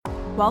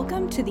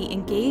Welcome to the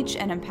Engage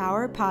and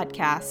Empower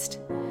podcast.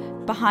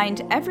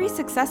 Behind every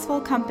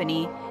successful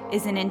company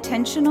is an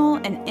intentional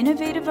and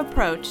innovative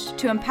approach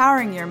to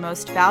empowering your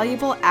most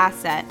valuable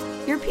asset,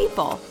 your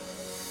people.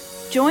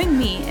 Join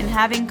me in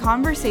having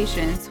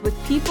conversations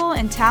with people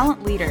and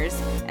talent leaders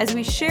as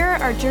we share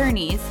our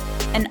journeys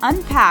and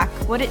unpack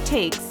what it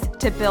takes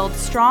to build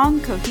strong,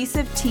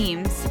 cohesive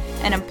teams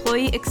and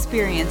employee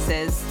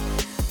experiences.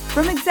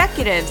 From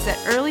executives at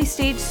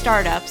early-stage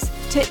startups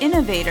to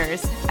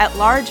innovators at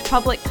large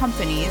public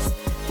companies,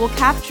 we'll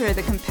capture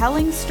the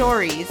compelling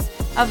stories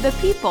of the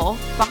people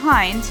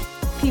behind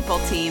people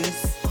teams.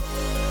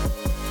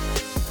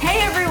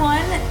 Hey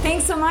everyone,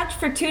 thanks so much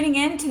for tuning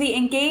in to the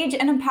Engage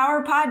and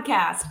Empower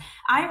podcast.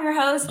 I'm your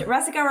host,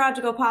 Rasika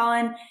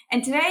Rajagopalan,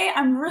 and today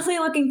I'm really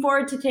looking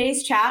forward to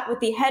today's chat with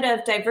the head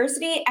of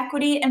Diversity,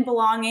 Equity, and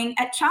Belonging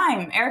at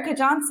Chime, Erica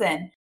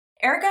Johnson.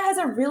 Erica has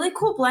a really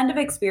cool blend of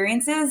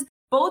experiences,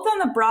 both on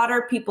the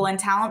broader people and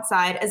talent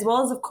side, as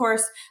well as, of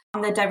course,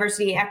 on the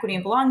diversity, equity,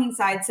 and belonging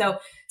side. So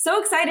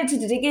excited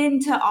to dig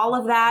into all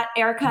of that.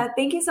 Erica,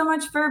 thank you so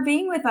much for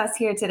being with us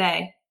here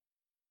today.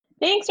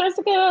 Thanks,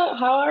 Jessica.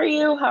 How are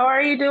you? How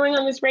are you doing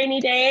on this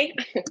rainy day?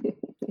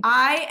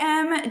 I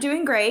am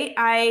doing great.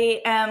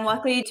 I am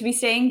lucky to be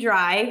staying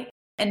dry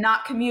and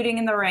not commuting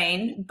in the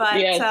rain.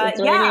 But yes,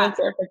 it's raining in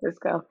San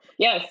Francisco.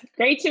 Yes,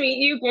 great to meet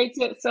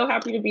you. So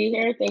happy to be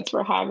here. Thanks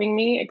for having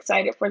me.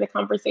 Excited for the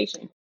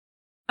conversation.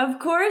 Of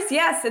course,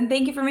 yes. And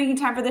thank you for making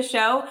time for the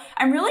show.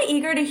 I'm really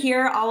eager to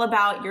hear all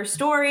about your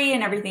story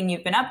and everything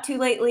you've been up to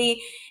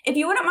lately. If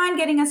you wouldn't mind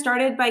getting us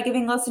started by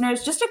giving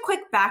listeners just a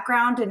quick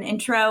background and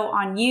intro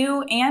on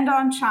you and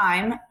on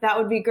Chime, that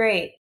would be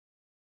great.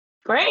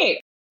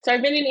 Great. So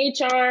I've been in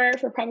HR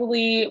for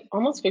probably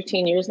almost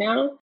 15 years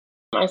now.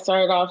 I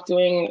started off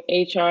doing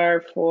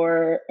HR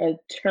for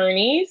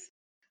attorneys,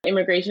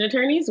 immigration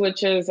attorneys,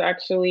 which is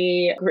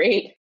actually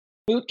great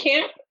boot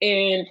camp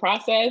in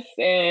process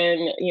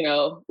and,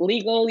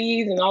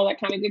 legalese and all that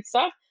kind of good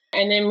stuff.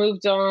 And then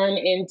moved on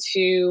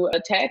into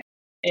tech,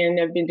 and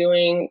I've been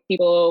doing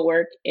people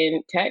work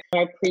in tech.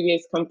 My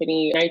previous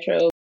company,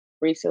 Nitro,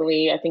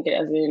 recently, I think it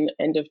was in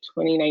end of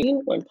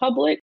 2019, went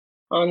public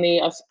on the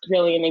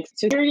Australian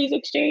Securities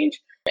Exchange.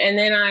 And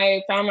then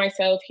I found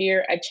myself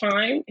here at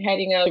Chime,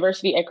 heading up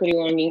diversity, equity,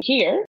 belonging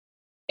here.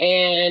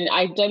 And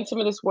I've done some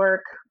of this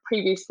work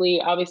previously,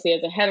 obviously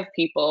as a head of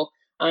people,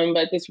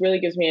 but this really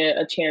gives me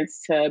a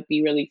chance to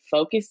be really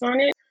focused on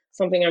it,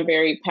 something I'm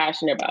very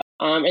passionate about.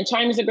 And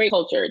Chime is a great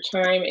culture.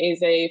 Chime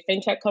is a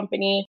fintech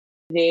company.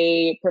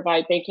 They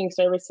provide banking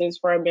services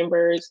for our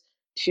members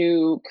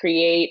to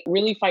create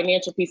really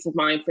financial peace of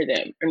mind for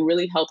them and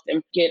really help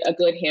them get a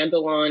good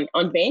handle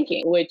on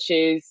banking, which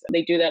is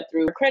they do that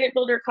through a credit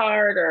builder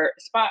card or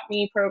Spot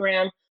Me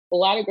program. A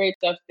lot of great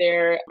stuff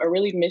there, a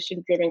really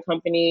mission-driven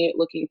company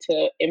looking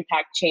to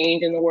impact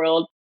change in the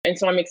world. And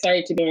so I'm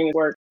excited to be doing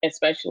work,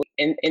 especially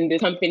in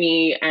this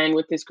company and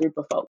with this group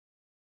of folks.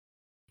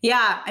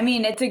 Yeah, I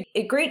mean, it's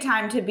a great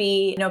time to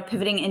be,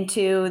 pivoting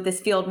into this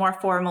field more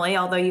formally,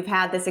 although you've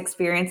had this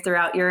experience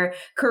throughout your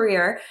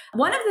career.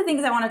 One of the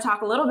things I want to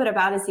talk a little bit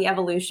about is the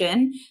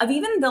evolution of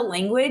even the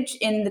language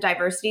in the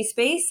diversity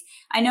space.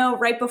 I know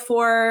right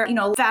before,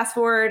 fast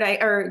forward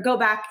or go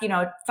back,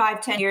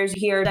 5-10 years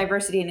here,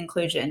 diversity and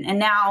inclusion. And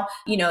now,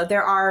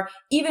 there are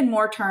even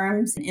more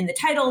terms in the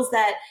titles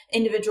that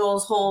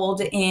individuals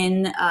hold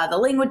in the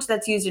language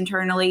that's used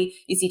internally.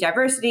 You see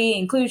diversity,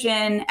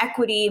 inclusion,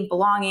 equity,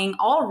 belonging,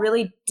 all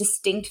really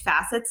distinct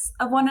facets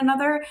of one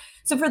another.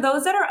 So for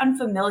those that are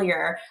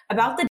unfamiliar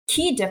about the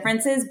key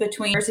differences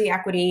between diversity,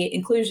 equity,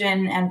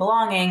 inclusion, and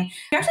belonging, can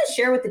you actually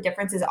share what the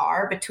differences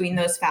are between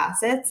those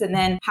facets and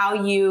then how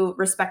you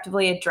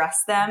respectively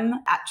address them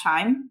at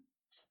Chime?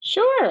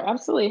 Sure,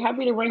 absolutely.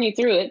 Happy to run you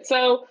through it.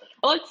 So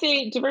let's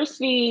say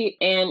diversity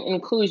and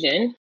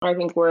inclusion, I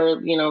think were,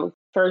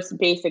 first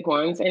basic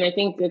ones. And I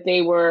think that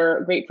they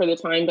were great for the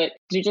time, but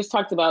you just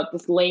talked about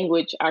this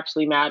language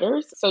actually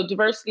matters. So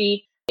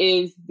diversity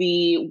is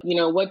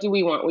what do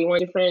we want? We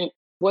want different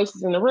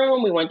voices in the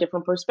room. We want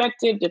different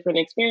perspective, different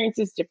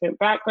experiences, different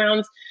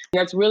backgrounds. And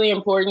that's really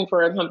important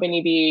for a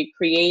company to be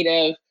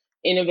creative,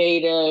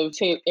 innovative,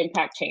 to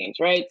impact change,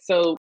 right?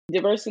 So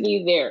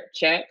diversity there,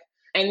 check.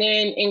 And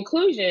then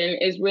inclusion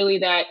is really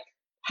that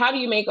how do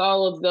you make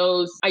all of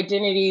those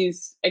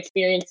identities,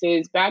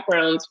 experiences,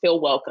 backgrounds feel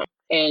welcome?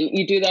 And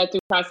you do that through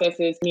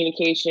processes,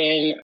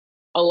 communication,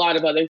 a lot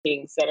of other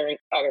things that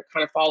are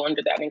kind of fall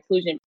under that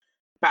inclusion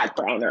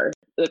background or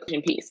the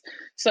inclusion piece.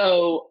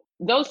 So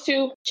those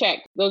two, check,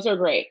 those are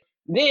great.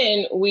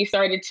 Then we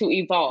started to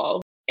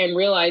evolve and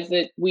realize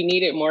that we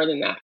needed more than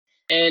that.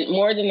 And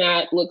more than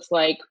that looks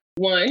like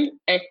one,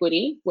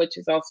 equity, which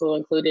is also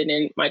included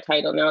in my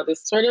title now,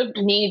 this sort of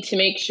need to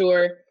make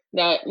sure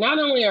that not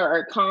only are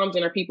our comms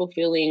and our people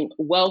feeling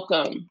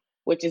welcome,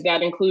 which is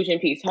that inclusion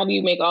piece. How do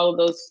you make all of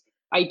those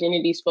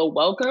identities feel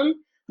welcome?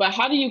 But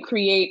how do you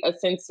create a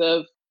sense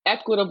of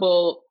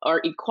equitable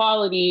or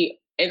equality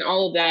and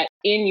all of that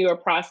in your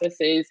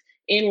processes,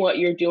 in what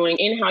you're doing,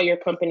 in how your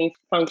company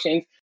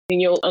functions?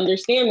 And you'll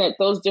understand that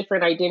those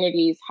different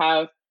identities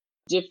have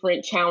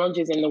different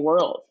challenges in the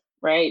world,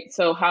 right?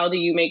 So how do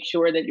you make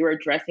sure that you're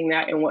addressing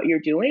that in what you're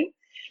doing?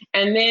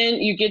 And then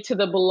you get to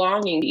the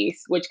belonging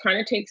piece, which kind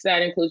of takes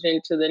that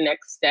inclusion to the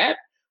next step,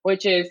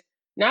 which is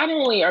not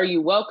only are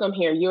you welcome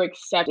here, you're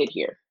accepted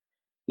here.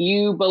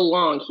 You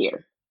belong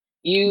here.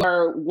 You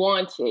are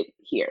wanted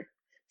here.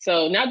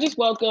 So not just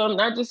welcome,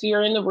 not just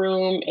you're in the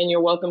room and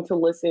you're welcome to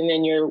listen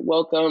and you're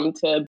welcome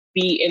to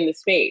be in the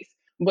space,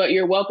 but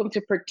you're welcome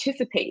to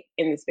participate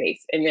in the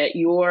space and that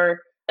your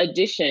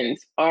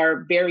additions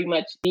are very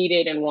much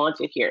needed and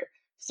wanted here.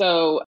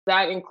 So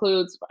that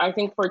includes, I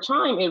think for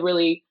Chime, it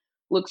really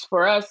looks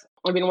for us.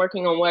 I've been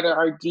working on what are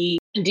our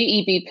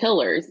DEB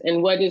pillars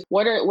and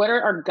what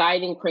are our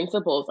guiding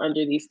principles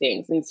under these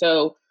things. And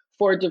so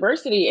for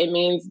diversity, it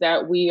means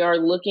that we are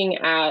looking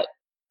at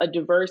a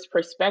diverse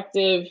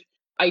perspective,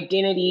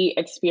 identity,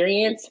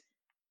 experience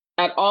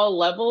at all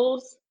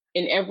levels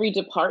in every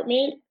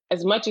department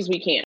as much as we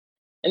can.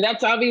 And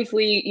that's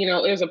obviously,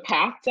 there's a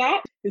path to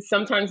that, because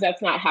sometimes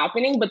that's not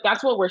happening, but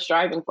that's what we're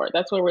striving for.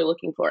 That's what we're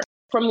looking for.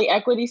 From the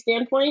equity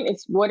standpoint,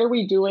 it's what are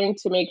we doing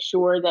to make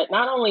sure that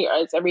not only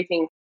is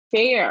everything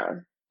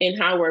fair in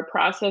how we're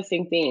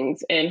processing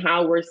things and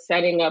how we're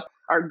setting up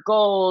our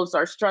goals,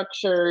 our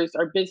structures,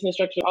 our business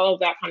structure, all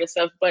of that kind of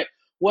stuff, but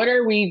what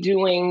are we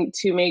doing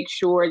to make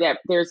sure that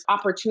there's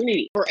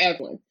opportunity for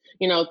everyone?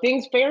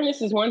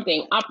 Fairness is one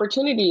thing,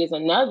 opportunity is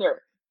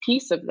another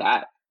piece of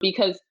that,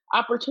 because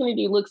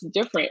opportunity looks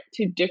different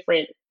to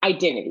different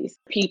identities.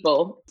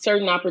 People,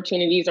 certain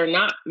opportunities are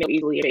not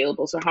easily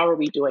available. So how are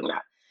we doing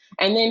that?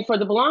 And then for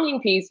the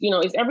belonging piece,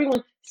 is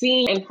everyone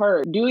seen and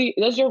heard?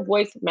 Does your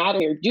voice matter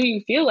here? Do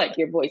you feel like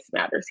your voice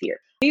matters here?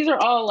 These are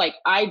all like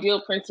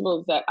ideal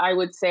principles that I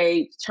would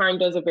say Chime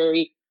does a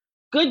very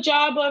good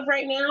job of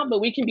right now, but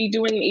we can be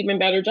doing an even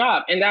better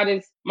job. And that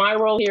is my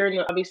role here, and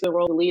obviously the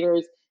role of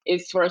leaders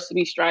is for us to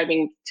be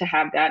striving to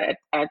have that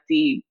at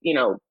the,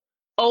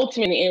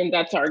 ultimate end.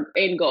 That's our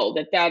end goal,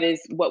 that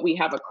is what we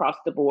have across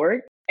the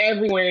board,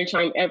 everywhere in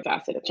Chime, every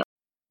facet of Chime.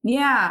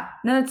 Yeah,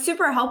 no, that's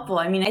super helpful.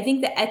 I mean, I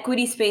think the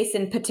equity space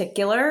in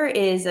particular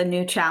is a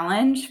new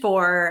challenge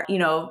for,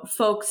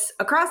 folks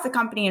across the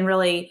company and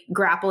really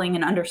grappling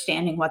and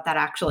understanding what that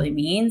actually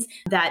means.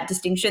 That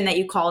distinction that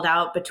you called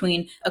out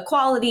between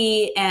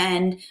equality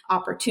and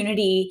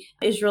opportunity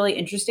is really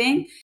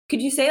interesting.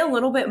 Could you say a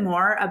little bit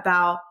more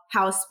about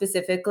how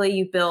specifically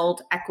you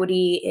build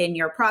equity in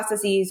your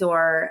processes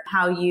or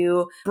how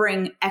you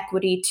bring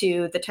equity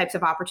to the types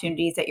of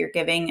opportunities that you're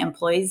giving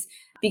employees?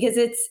 Because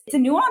it's a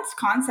nuanced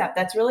concept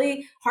that's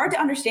really hard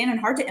to understand and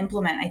hard to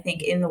implement, I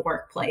think, in the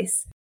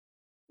workplace.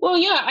 Well,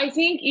 yeah, I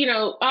think,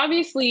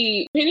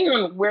 obviously, depending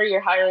on where you're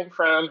hiring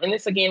from, and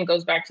this again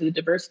goes back to the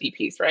diversity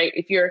piece, right?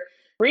 If you're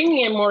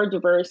bringing in more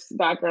diverse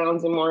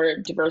backgrounds and more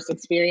diverse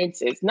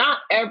experiences, not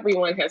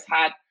everyone has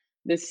had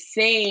the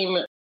same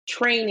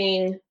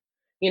training,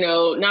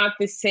 not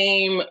the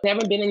same, they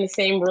haven't been in the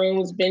same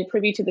rooms, been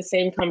privy to the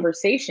same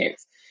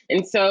conversations.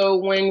 And so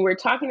when we're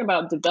talking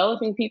about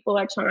developing people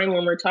at Chime,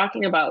 when we're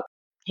talking about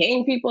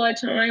paying people at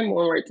Chime,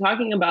 when we're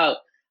talking about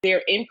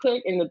their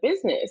input in the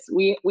business,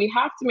 we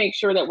have to make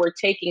sure that we're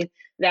taking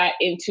that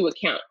into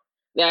account,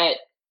 that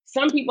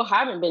some people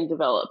haven't been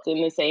developed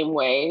in the same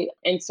way.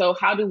 And so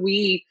how do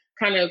we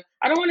kind of,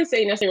 I don't want to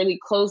say necessarily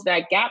close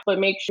that gap, but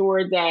make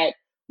sure that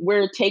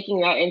we're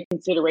taking that into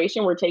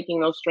consideration. We're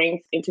taking those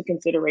strengths into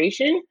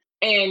consideration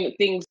and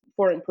things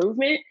for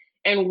improvement.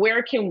 And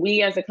where can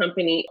we as a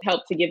company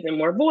help to give them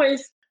more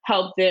voice,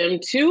 help them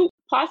to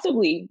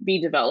possibly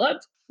be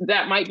developed?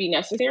 That might be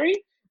necessary.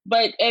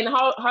 And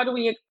how do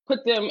we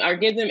put them or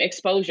give them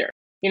exposure?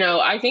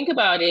 I think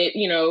about it,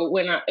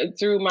 when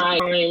through my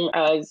time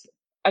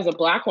as a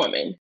Black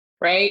woman,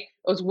 right? It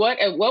was what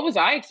was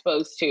I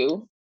exposed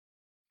to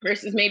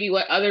versus maybe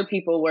what other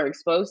people were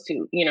exposed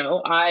to.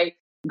 I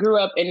grew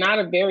up in not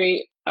a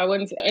very, I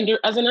wouldn't say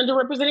as an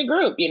underrepresented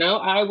group.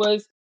 I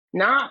was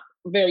not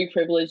very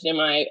privileged in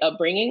my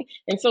upbringing.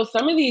 And so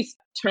some of these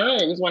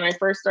terms, when I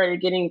first started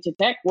getting into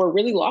tech, were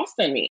really lost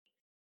on me.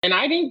 And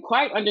I didn't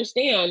quite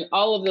understand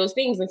all of those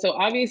things. And so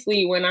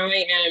obviously when I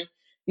am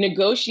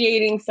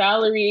negotiating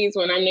salaries,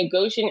 when I'm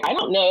negotiating, I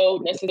don't know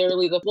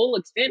necessarily the full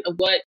extent of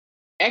what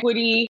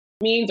equity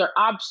means or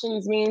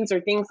options means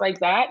or things like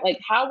that. Like,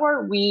 how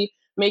are we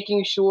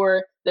making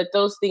sure that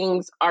those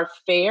things are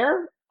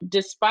fair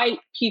despite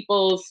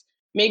people's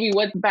maybe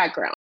what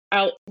background?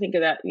 I'll think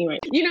of that. You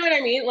know what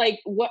I mean? Like,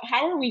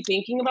 how are we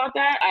thinking about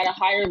that at a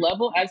higher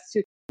level as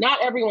to not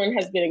everyone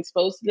has been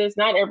exposed to this.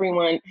 Not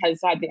everyone has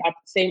had the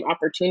same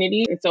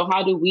opportunity. And so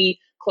how do we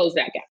close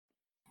that gap?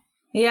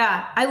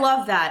 Yeah, I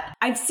love that.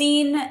 I've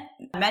seen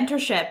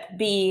mentorship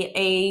be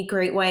a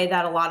great way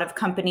that a lot of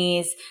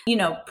companies,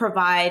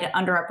 provide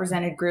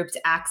underrepresented groups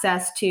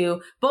access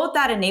to both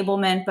that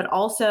enablement, but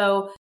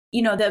also,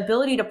 the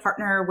ability to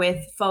partner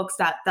with folks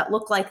that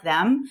look like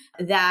them,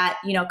 that,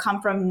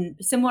 come from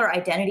similar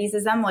identities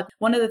as them. Like,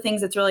 one of the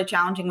things that's really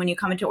challenging when you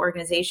come into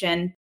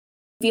organization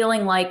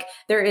feeling like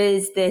there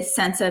is this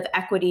sense of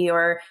equity,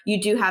 or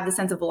you do have the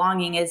sense of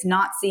belonging, is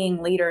not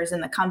seeing leaders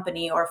in the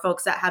company or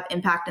folks that have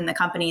impact in the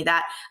company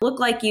that look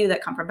like you,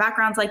 that come from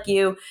backgrounds like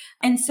you.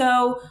 And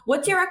so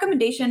what's your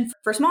recommendation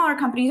for smaller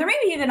companies, or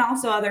maybe even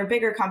also other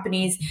bigger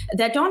companies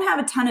that don't have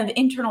a ton of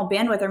internal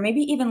bandwidth, or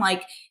maybe even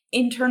like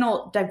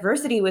internal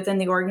diversity within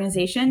the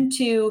organization,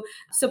 to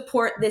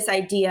support this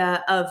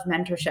idea of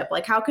mentorship?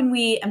 Like, how can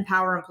we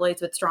empower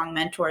employees with strong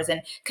mentors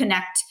and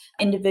connect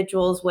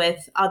individuals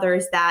with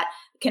others that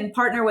can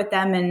partner with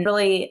them and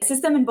really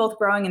assist them in both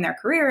growing in their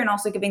career and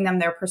also giving them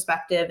their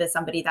perspective as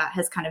somebody that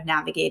has kind of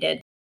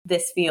navigated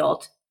this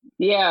field?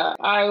 Yeah,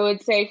 I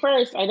would say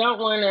first, I don't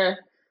want to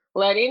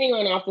let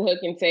anyone off the hook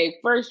and say,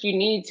 first, you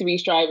need to be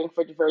striving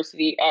for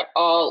diversity at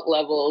all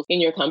levels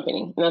in your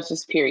company. And that's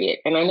just period.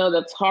 And I know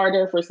that's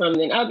harder for some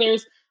than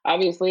others.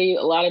 Obviously,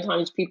 a lot of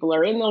times people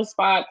are in those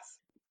spots.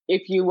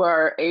 If you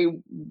are a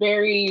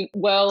very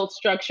well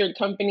structured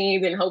company,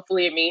 then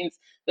hopefully it means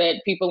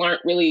that people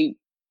aren't really,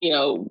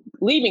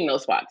 leaving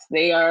those spots.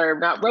 They are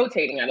not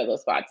rotating out of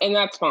those spots, and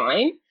that's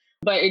fine.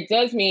 But it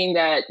does mean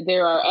that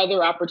there are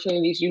other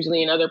opportunities,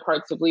 usually in other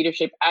parts of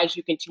leadership, as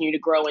you continue to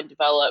grow and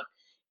develop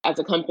as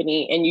a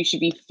company, and you should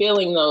be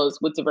filling those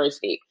with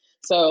diversity.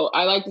 So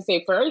I like to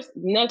say first,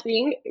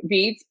 nothing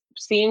beats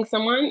seeing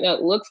someone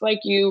that looks like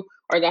you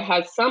or that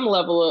has some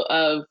level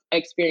of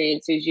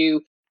experience as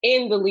you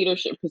in the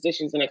leadership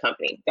positions in a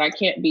company. That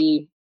can't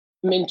be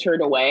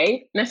mentored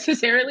away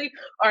necessarily,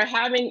 or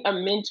having a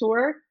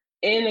mentor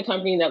in a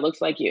company that looks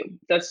like you.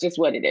 That's just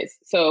what it is.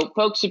 So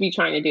folks should be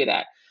trying to do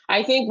that.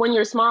 I think when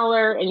you're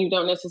smaller and you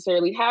don't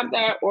necessarily have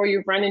that, or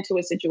you've run into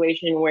a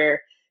situation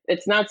where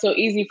it's not so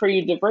easy for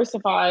you to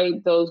diversify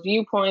those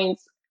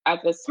viewpoints at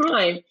this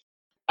time,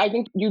 I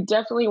think you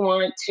definitely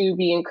want to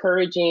be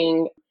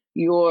encouraging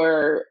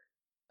your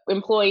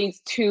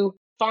employees to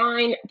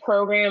find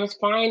programs,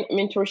 find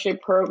mentorship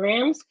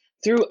programs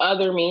through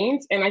other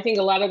means. And I think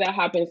a lot of that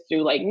happens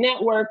through like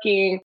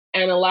networking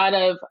and a lot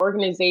of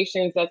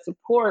organizations that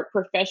support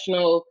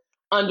professional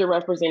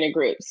underrepresented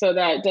groups. So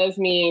that does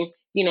mean,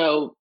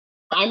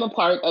 I'm a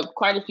part of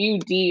quite a few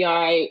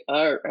DEI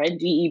or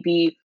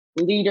DEB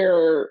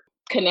leader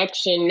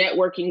connection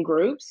networking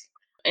groups,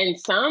 and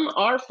some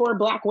are for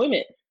Black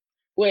women,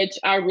 which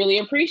I really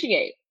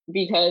appreciate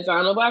because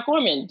I'm a Black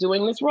woman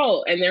doing this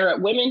role. And there are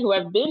women who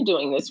have been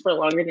doing this for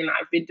longer than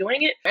I've been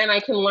doing it, and I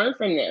can learn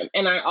from them.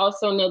 And I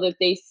also know that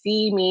they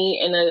see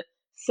me in a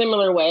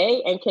similar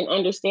way and can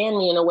understand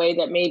me in a way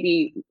that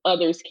maybe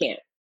others can't.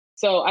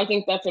 So I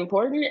think that's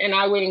important. And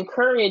I would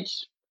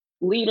encourage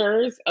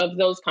leaders of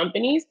those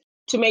companies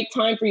to make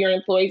time for your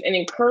employees and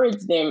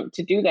encourage them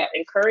to do that.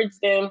 Encourage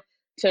them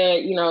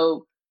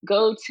to,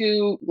 go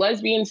to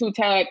Lesbians Who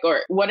Tech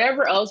or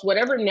whatever else,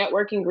 whatever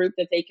networking group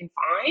that they can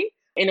find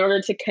in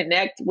order to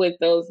connect with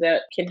those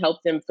that can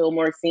help them feel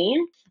more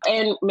seen.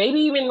 And maybe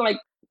even like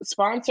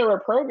sponsor a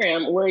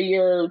program where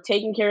you're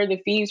taking care of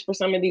the fees for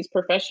some of these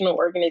professional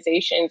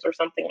organizations or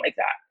something like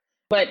that.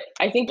 But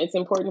I think it's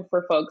important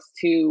for folks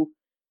to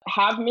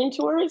have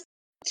mentors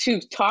to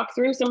talk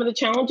through some of the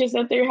challenges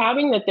that they're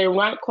having, that they're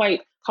not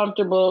quite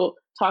comfortable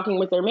talking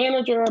with their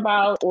manager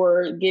about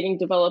or getting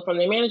developed from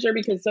their manager,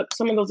 because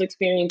some of those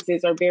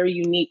experiences are very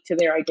unique to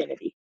their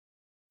identity.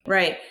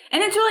 Right.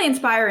 And it's really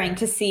inspiring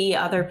to see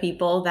other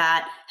people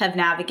that have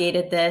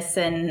navigated this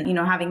and,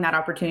 having that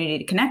opportunity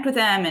to connect with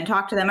them and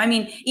talk to them. I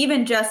mean,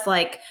 even just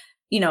like,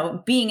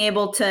 being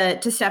able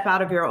to step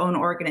out of your own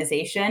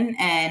organization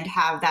and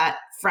have that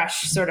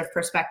fresh sort of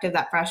perspective,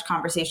 that fresh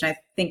conversation, I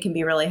think can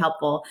be really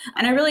helpful.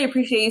 And I really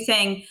appreciate you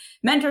saying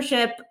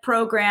mentorship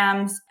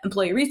programs,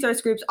 employee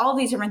resource groups, all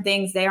these different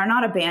things, they are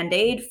not a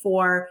Band-Aid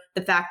for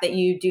the fact that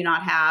you do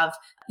not have,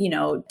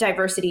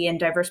 diversity and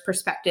diverse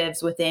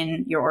perspectives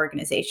within your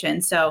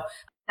organization. So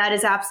that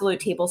is absolute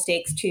table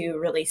stakes to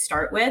really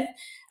start with.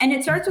 And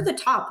it starts with the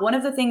top. One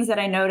of the things that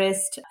I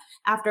noticed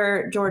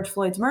after George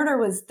Floyd's murder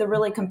was the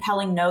really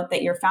compelling note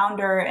that your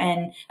founder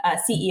and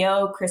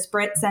CEO, Chris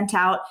Britt, sent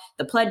out,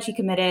 the pledge he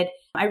committed.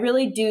 I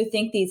really do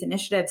think these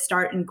initiatives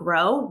start and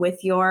grow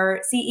with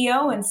your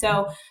CEO. And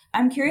so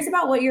I'm curious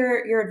about what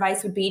your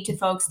advice would be to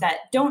folks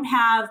that don't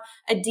have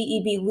a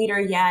DEB leader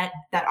yet,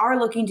 that are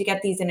looking to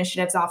get these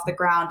initiatives off the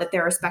ground at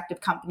their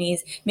respective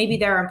companies. Maybe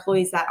there are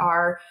employees that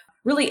are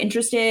really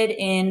interested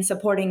in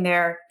supporting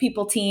their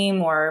people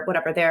team or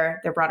whatever,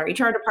 their broader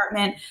HR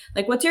department.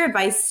 Like, what's your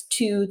advice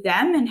to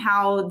them and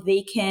how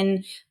they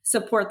can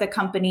support the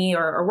company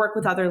or work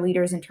with other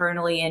leaders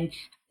internally in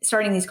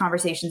starting these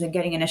conversations and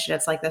getting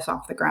initiatives like this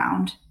off the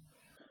ground?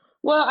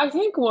 Well, I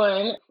think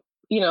one,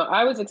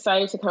 I was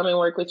excited to come and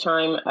work with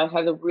Chime. I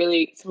had some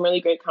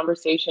really great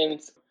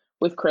conversations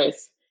with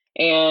Chris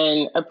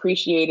and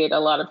appreciated a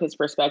lot of his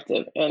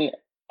perspective. And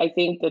I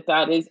think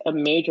that is a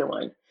major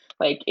one.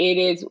 Like, it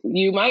is,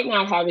 you might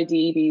not have a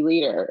DEB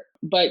leader,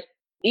 but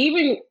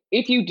even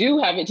if you do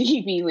have a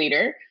DEB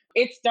leader,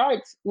 it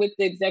starts with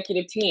the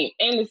executive team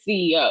and the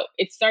CEO.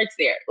 It starts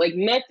there. Like,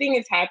 nothing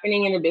is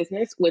happening in a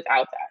business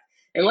without that.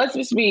 And let's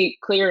just be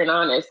clear and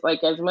honest,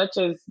 like, as much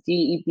as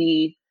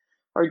DEB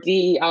or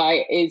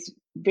DEI is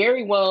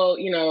very well,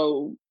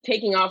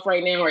 taking off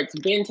right now, or it's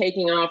been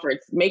taking off, or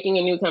it's making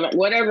a new comeback,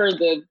 whatever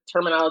the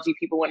terminology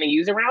people want to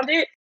use around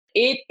it,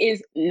 it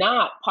is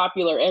not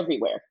popular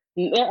everywhere.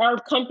 There are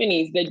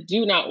companies that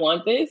do not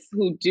want this,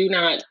 who do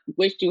not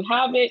wish to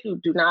have it, who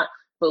do not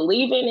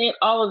believe in it,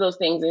 all of those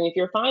things. And if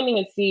you're finding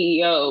a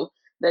CEO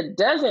that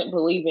doesn't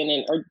believe in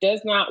it or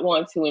does not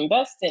want to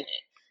invest in it,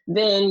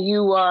 then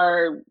you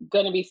are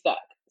going to be stuck.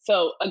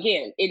 So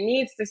again, it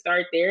needs to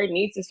start there. It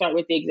needs to start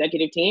with the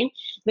executive team.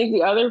 I think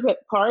the other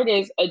part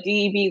is a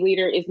DEB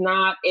leader is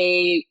not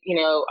I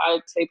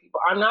would say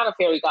people, I'm not a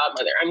fairy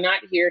godmother. I'm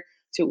not here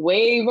to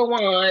wave a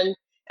wand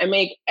and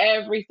make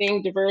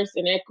everything diverse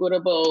and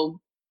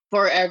equitable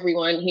for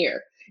everyone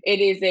here. It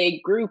is a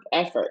group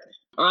effort.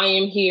 I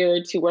am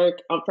here to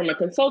work from a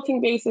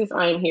consulting basis.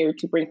 I am here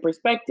to bring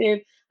perspective.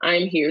 I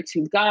am here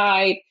to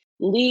guide,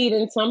 lead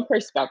in some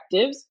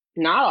perspectives,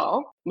 not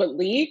all, but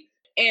lead.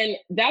 And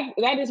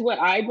that is what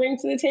I bring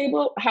to the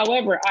table.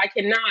 However, I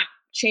cannot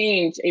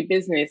change a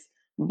business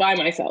by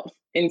myself.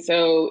 And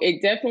so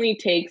it definitely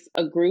takes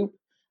a group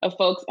of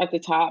folks at the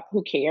top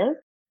who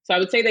care. So I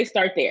would say they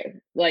start there.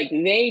 Like they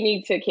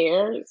need to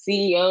care.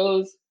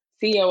 CEOs,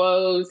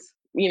 COOs,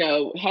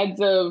 heads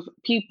of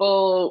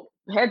people,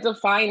 heads of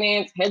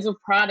finance, heads of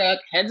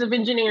product, heads of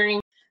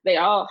engineering, they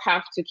all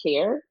have to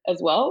care as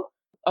well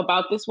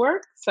about this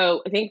work.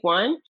 So I think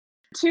one.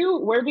 Two,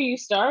 where do you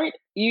start?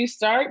 You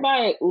start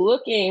by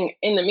looking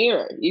in the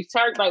mirror. You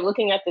start by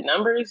looking at the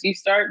numbers. You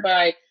start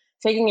by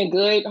taking a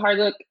good hard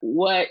look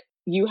what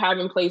you have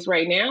in place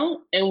right now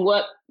and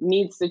what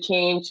needs to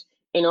change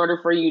in order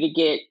for you to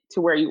get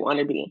to where you want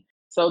to be.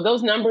 So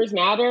those numbers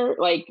matter.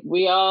 Like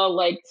we all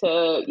like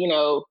to,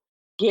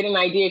 get an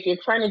idea. If you're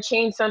trying to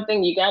change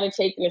something, you got to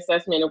take an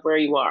assessment of where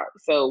you are.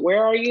 So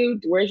where are you?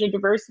 Where's your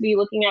diversity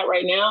looking at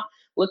right now?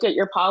 Look at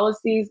your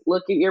policies,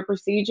 look at your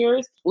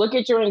procedures, look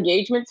at your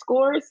engagement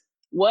scores.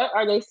 What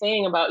are they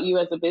saying about you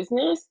as a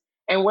business?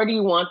 And what do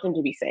you want them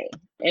to be saying?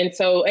 And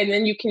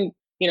then you can,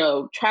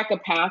 track a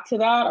path to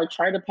that or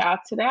chart a path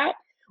to that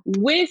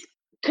with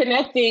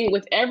connecting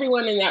with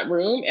everyone in that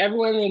room,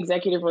 everyone in the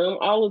executive room,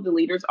 all of the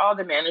leaders, all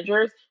the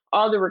managers,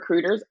 all the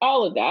recruiters,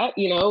 all of that,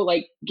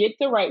 like get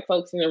the right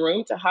folks in the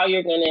room to how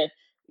you're going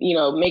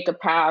to, make a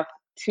path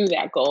to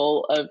that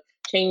goal of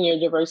changing your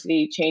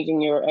diversity,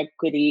 changing your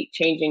equity,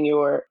 changing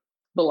your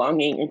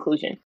belonging,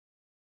 inclusion.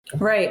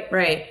 Right,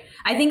 right.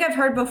 I think I've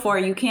heard before,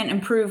 you can't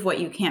improve what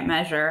you can't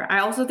measure. I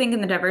also think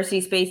in the diversity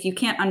space, you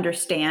can't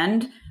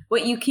understand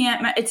what you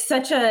can't. It's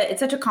such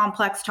a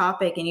complex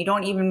topic, and you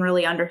don't even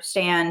really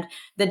understand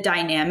the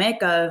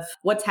dynamic of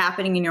what's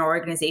happening in your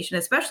organization,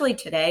 especially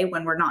today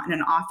when we're not in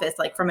an office.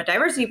 Like from a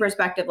diversity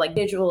perspective, like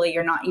visually,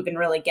 you're not even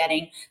really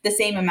getting the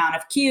same amount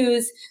of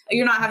cues.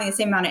 You're not having the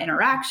same amount of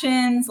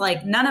interactions.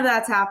 Like none of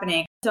that's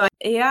happening. So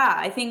yeah,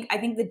 I think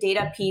the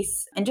data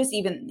piece, and just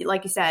even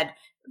like you said,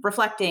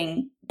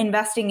 reflecting,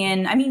 investing in,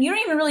 you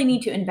don't even really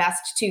need to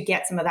invest to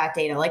get some of that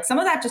data. Like some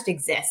of that just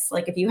exists.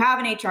 Like if you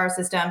have an HR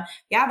system,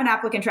 you have an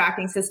applicant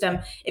tracking system,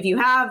 if you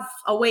have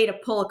a way to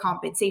pull a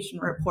compensation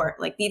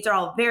report, like these are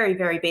all very,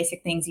 very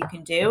basic things you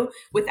can do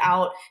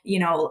without,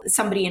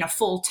 somebody in a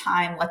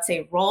full-time, let's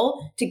say,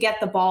 role to get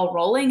the ball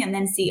rolling and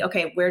then see,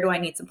 okay, where do I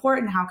need support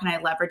and how can I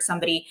leverage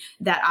somebody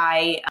that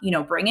I,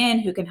 bring in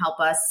who can help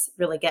us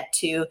really get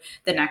to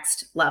the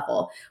next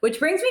level. Which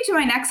brings me to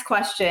my next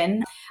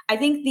question. I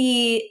think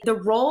the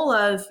role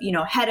of,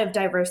 head of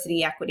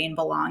diversity, equity, and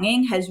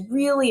belonging has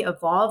really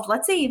evolved,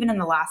 let's say even in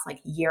the last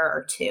year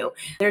or two.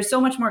 There's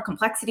so much more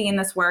complexity in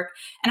this work.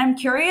 And I'm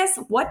curious,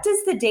 what does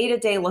the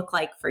day-to-day look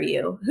like for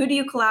you? Who do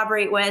you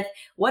collaborate with?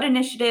 What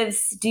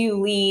initiatives do you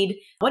lead?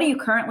 What are you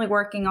currently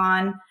working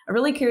on? I'm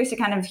really curious to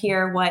kind of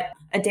hear what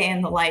a day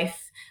in the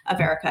life of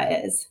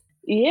Erica is.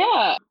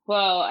 Yeah.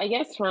 Well, I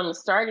guess from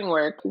starting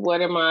work,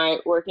 what am I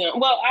working on?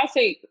 Well, I'll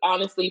say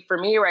honestly, for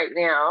me right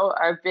now,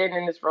 I've been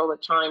in this role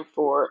at Chime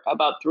for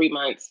about 3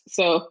 months.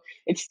 So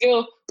it's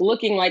still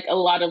looking like a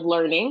lot of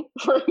learning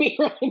for me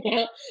right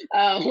now.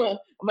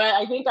 But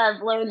I think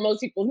I've learned most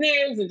people's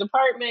names and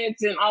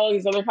departments and all of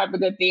these other type of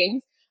good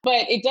things.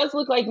 But it does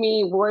look like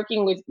me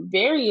working with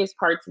various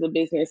parts of the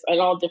business at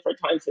all different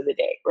times of the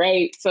day,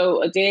 right?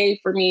 So a day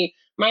for me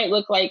might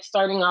look like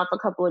starting off a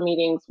couple of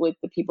meetings with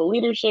the people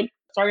leadership,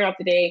 starting off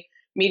the day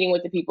meeting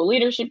with the people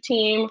leadership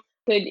team,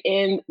 could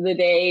end the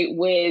day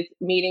with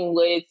meeting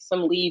with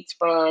some leads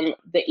from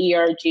the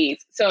ERGs.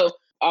 So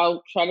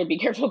I'll try to be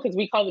careful because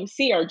we call them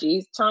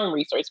CRGs, time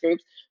resource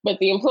groups, but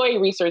the employee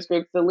resource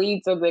groups, the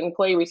leads of the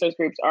employee resource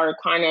groups are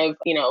kind of,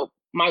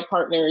 my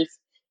partners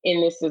in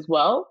this as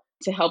well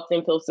to help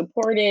them feel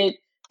supported,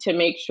 to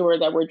make sure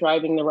that we're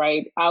driving the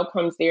right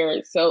outcomes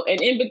there. So, and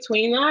in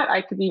between that,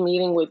 I could be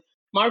meeting with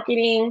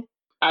marketing,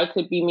 I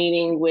could be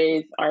meeting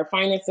with our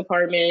finance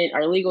department,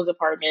 our legal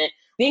department.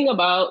 Thing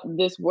about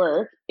this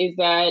work is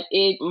that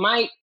it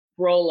might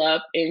roll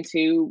up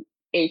into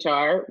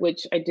HR,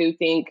 which I do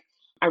think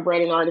I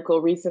read an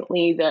article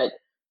recently that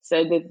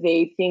said that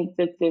they think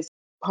that this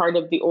part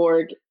of the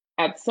org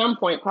at some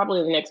point, probably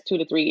in the next 2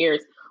 to 3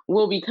 years,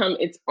 will become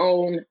its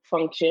own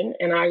function.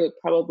 And I would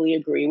probably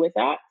agree with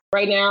that.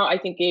 Right now, I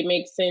think it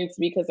makes sense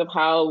because of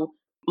how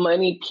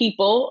many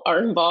people are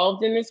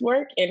involved in this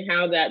work and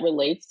how that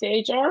relates to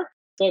HR.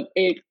 So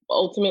it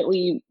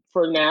ultimately,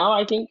 for now,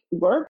 I think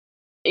works.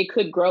 It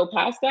could grow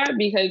past that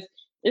because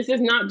this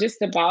is not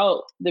just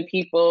about the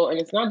people and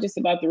it's not just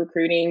about the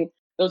recruiting.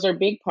 Those are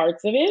big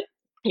parts of it,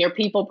 your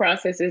people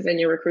processes and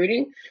your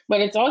recruiting.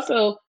 But it's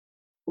also,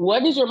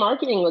 what does your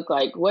marketing look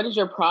like? What does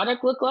your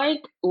product look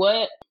like?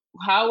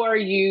 How are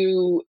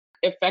you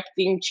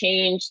affecting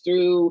change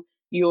through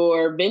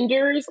your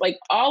vendors? Like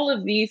all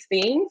of these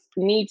things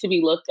need to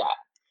be looked at.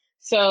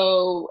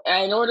 So,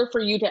 in order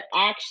for you to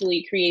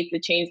actually create the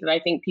change that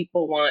I think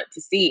people want to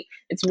see,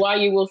 it's why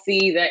you will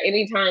see that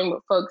anytime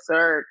folks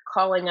are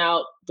calling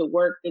out the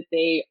work that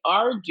they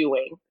are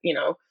doing,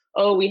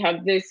 oh, we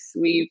have this,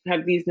 we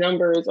have these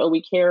numbers, oh,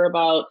 we care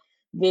about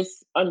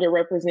this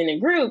underrepresented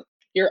group,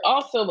 you're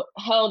also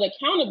held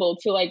accountable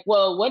to like,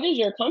 well, what does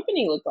your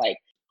company look like?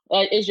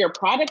 Is your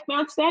product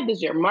match that?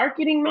 Does your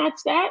marketing match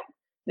that?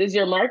 Does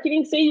your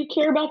marketing say you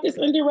care about this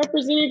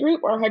underrepresented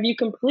group, or have you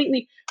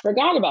completely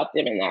forgot about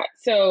them in that?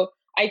 So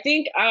I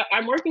think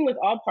I'm working with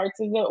all parts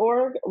of the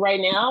org right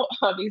now,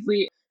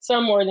 obviously,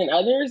 some more than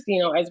others,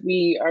 as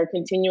we are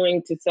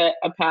continuing to set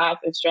a path,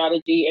 a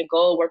strategy, and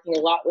goal, working a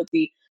lot with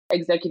the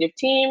executive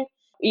team,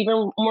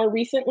 even more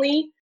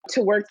recently,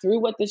 to work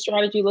through what the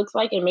strategy looks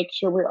like and make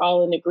sure we're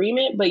all in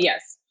agreement. But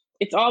yes,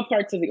 it's all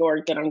parts of the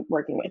org that I'm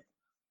working with.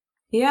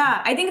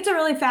 Yeah, I think it's a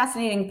really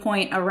fascinating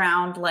point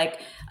around like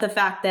the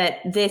fact that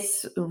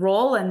this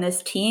role and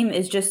this team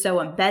is just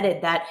so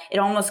embedded that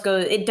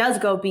it does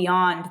go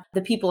beyond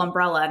the people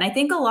umbrella. And I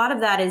think a lot of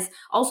that is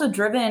also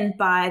driven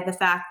by the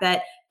fact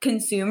that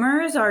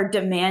consumers are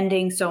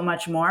demanding so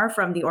much more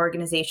from the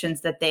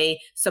organizations that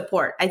they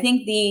support. I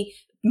think the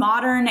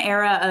modern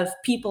era of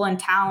people and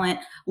talent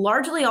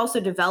largely also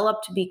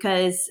developed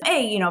because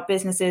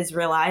businesses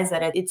realize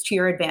that it's to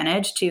your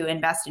advantage to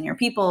invest in your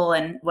people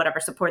and whatever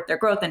support their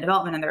growth and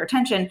development and their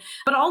retention,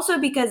 but also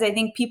because I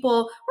think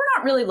people were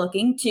not really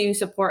looking to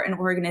support an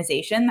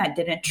organization that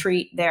didn't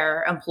treat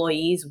their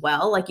employees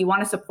well. Like you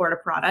want to support a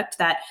product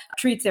that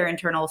treats their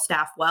internal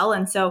staff well.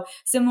 And so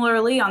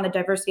similarly on the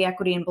diversity,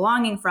 equity, and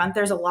belonging front,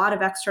 there's a lot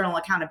of external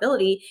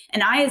accountability.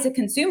 And I, as a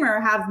consumer,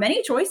 have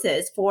many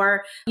choices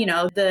for,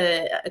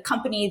 the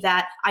company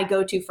that I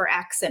go to for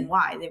X and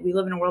Y. That we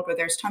live in a world where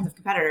there's tons of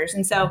competitors.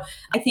 And so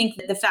I think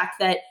that the fact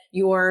that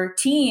your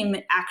team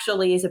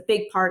actually is a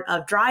big part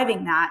of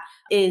driving that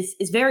is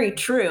very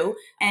true.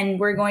 And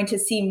we're going to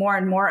see more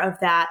and more of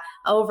that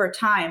over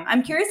time.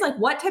 I'm curious, like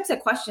what types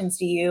of questions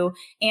do you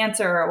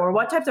answer or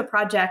what types of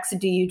projects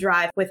do you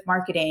drive with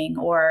marketing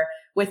or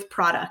with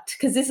product?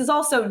 Because this is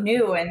also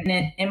new and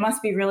it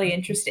must be really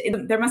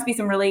interesting. There must be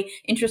some really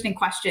interesting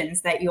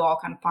questions that you all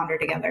kind of ponder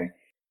together.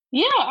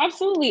 Yeah,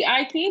 absolutely.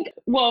 I think,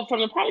 well, from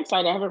the product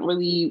side, I haven't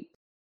really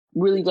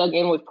dug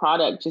in with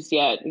product just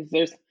yet.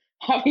 There's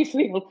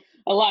obviously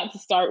a lot to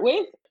start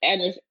with.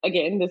 And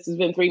again, this has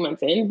been 3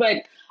 months in.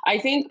 But I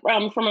think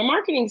from a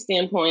marketing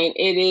standpoint,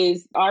 it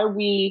is, are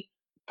we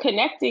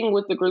connecting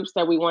with the groups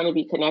that we want to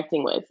be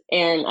connecting with?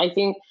 And I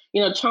think,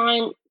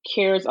 Chime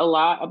cares a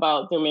lot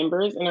about their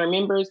members, and our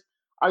members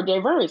are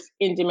diverse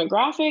in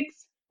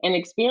demographics and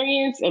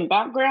experience and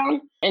background.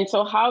 And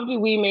so, how do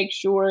we make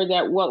sure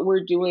that what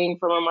we're doing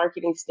from a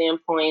marketing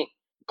standpoint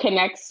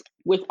connects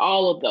with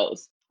all of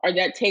those, or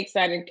that takes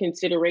that in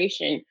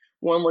consideration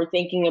when we're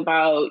thinking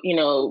about,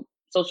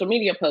 social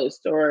media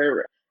posts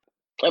or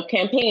a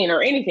campaign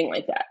or anything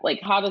like that?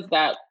 Like, how does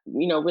that,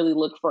 really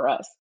look for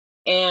us?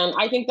 And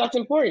I think that's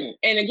important.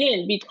 And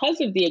again, because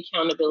of the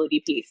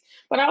accountability piece,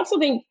 but I also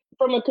think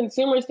from a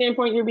consumer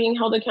standpoint, you're being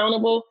held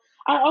accountable.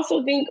 I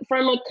also think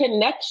from a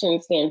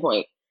connection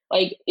standpoint,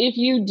 like if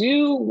you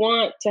do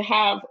want to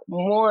have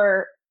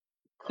more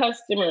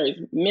customers,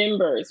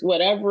 members,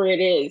 whatever it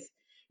is,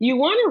 you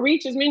want to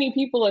reach as many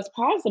people as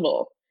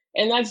possible.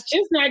 And that's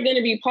just not going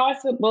to be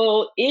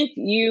possible if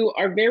you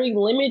are very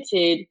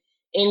limited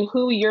in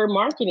who you're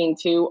marketing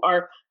to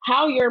or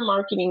how your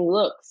marketing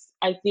looks.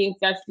 I think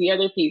that's the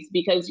other piece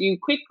because you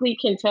quickly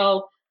can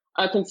tell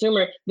a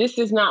consumer, this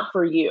is not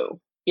for you,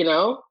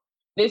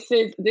 this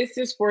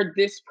is for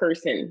this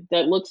person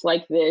that looks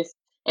like this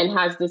and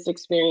has this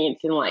experience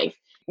in life.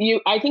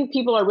 I think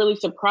people are really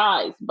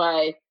surprised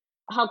by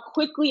how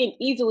quickly and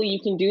easily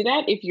you can do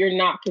that if you're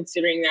not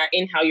considering that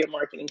in how you're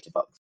marketing to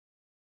folks.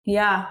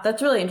 Yeah,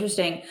 that's really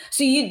interesting.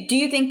 So do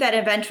you think that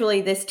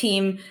eventually this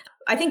team,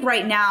 I think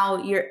right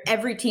now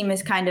every team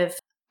is kind of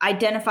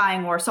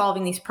identifying or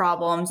solving these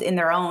problems in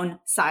their own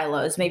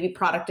silos. Maybe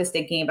product is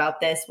thinking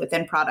about this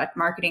within product,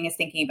 marketing is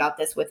thinking about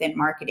this within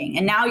marketing.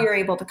 And now you're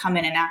able to come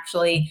in and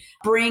actually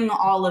bring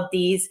all of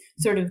these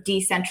sort of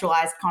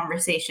decentralized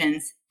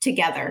conversations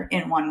together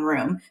in one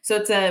room. So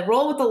it's a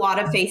role with a lot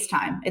of face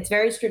time. It's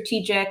very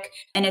strategic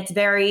and it's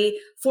very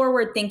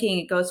forward thinking.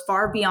 It goes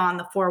far beyond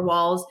the four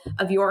walls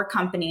of your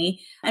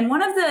company. And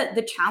one of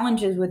the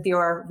challenges with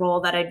your role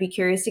that I'd be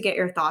curious to get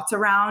your thoughts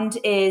around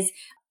is,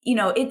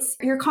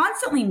 you're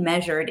constantly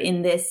measured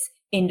in this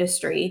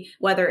industry,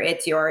 whether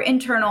it's your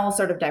internal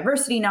sort of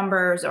diversity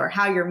numbers or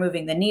how you're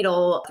moving the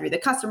needle through the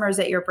customers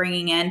that you're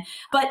bringing in.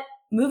 But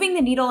moving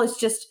the needle is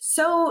just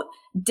so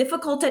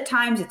difficult at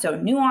times. It's so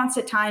nuanced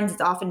at times.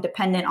 It's often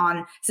dependent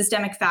on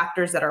systemic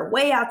factors that are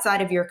way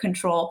outside of your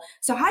control.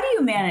 So how do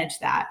you manage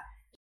that?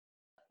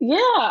 Yeah,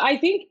 I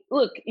think,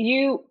 look,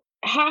 you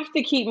have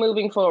to keep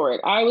moving forward.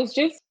 I was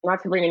just,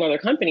 not to bring another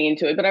company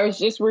into it, but I was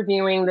just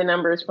reviewing the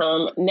numbers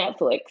from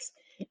Netflix,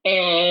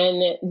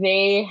 and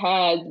they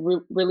had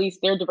released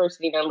their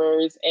diversity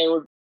numbers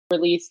and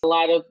released a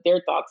lot of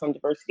their thoughts on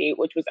diversity,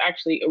 which was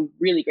actually a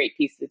really great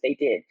piece that they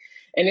did.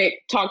 And it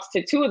talks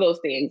to two of those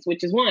things,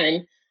 which is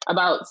one,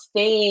 about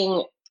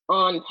staying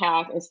on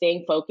path and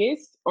staying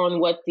focused on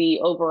what the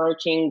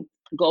overarching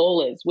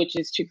goal is, which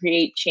is to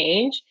create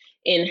change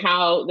in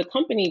how the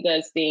company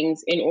does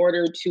things in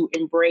order to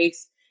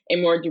embrace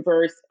a more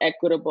diverse,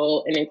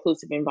 equitable, and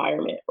inclusive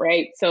environment,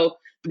 right? So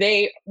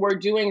they were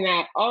doing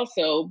that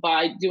also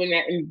by doing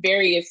that in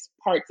various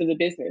parts of the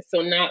business.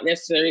 So not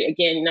necessarily,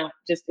 again, not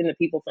just in the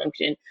people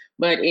function,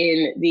 but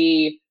in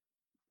the,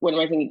 what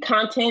am I thinking,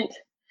 content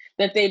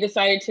that they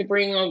decided to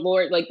bring on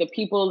board, like the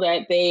people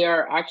that they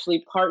are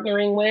actually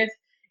partnering with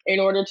in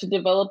order to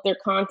develop their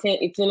content.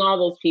 It's in all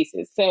those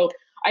pieces. So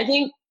I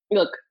think,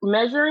 look,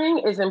 measuring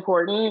is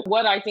important.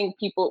 What I think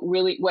people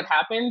really, what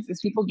happens is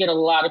people get a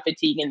lot of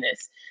fatigue in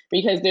this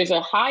because there's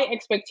a high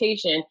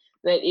expectation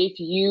that if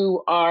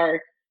you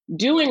are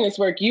doing this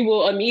work, you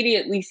will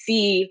immediately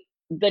see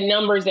the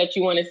numbers that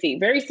you want to see.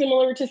 Very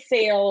similar to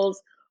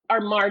sales or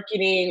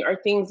marketing or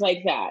things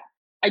like that.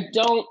 I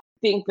don't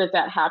think that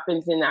that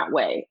happens in that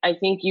way. I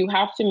think you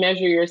have to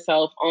measure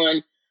yourself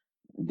on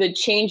the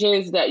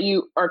changes that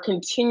you are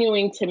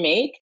continuing to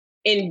make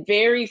in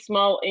very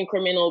small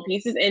incremental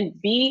pieces and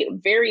be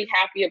very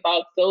happy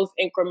about those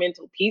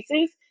incremental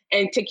pieces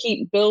and to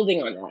keep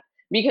building on that.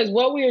 Because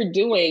what we are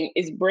doing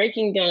is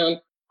breaking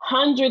down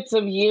hundreds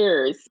of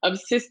years of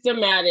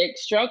systematic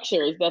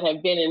structures that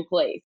have been in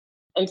place.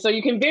 And so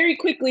you can very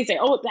quickly say,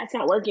 oh, that's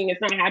not working.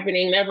 It's not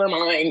happening. Never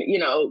mind.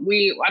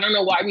 I don't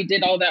know why we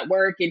did all that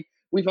work. And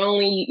we've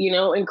only,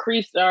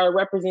 increased our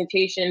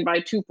representation by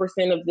 2%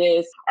 of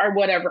this or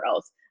whatever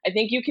else. I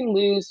think you can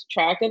lose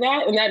track of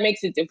that, and that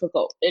makes it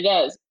difficult. It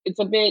does. It's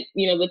a bit,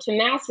 the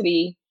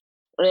tenacity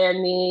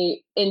and the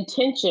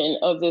intention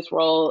of this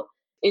role,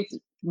 it's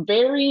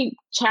very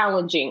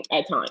challenging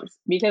at times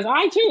because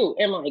I too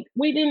am like,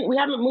 we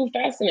haven't moved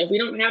fast enough. We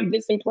don't have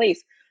this in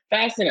place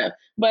fast enough.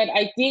 But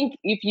I think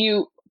if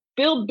you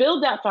build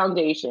that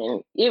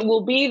foundation, it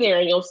will be there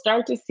and you'll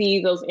start to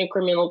see those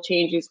incremental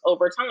changes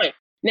over time.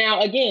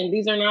 Now, again,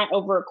 these are not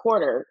over a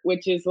quarter,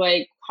 which is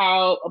like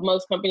how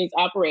most companies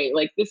operate.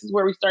 Like, this is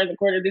where we start the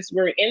quarter, this is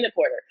where we end the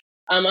quarter.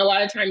 A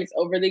lot of times it's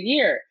over the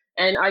year.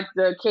 And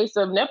the case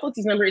of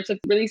Netflix's number, it took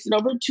released it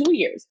over 2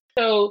 years.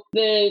 So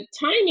the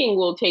timing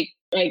will take,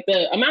 like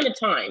the amount of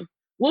time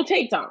will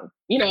take time.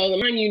 The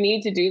time you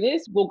need to do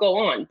this will go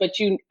on, but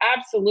you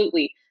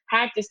absolutely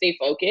have to stay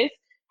focused,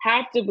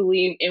 have to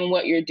believe in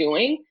what you're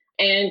doing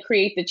and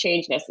create the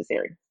change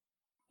necessary.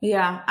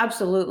 Yeah,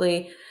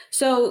 absolutely.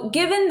 So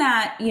given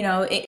that,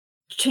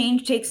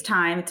 change takes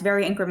time, it's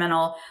very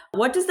incremental.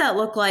 What does that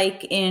look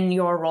like in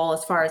your role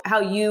as far as how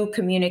you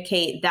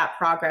communicate that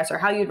progress or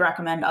how you'd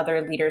recommend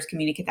other leaders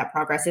communicate that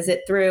progress? Is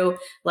it through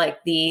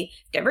like the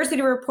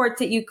diversity reports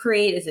that you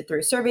create? Is it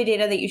through survey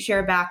data that you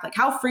share back? Like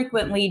how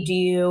frequently do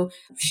you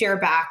share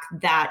back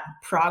that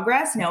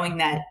progress, knowing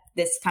that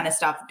this kind of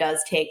stuff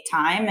does take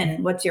time?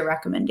 And what's your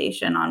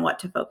recommendation on what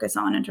to focus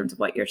on in terms of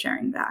what you're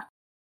sharing back?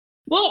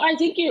 Well, I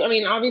think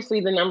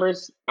obviously the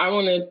numbers, I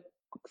want to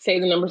say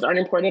the numbers aren't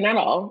important at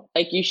all.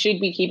 Like, you should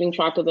be keeping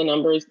track of the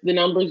numbers. The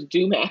numbers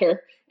do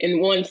matter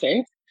in one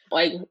sense.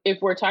 Like,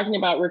 if we're talking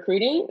about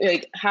recruiting,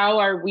 like,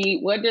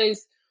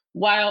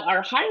 while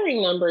our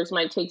hiring numbers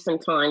might take some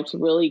time to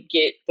really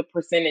get the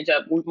percentage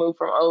up, we've moved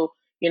from, 5%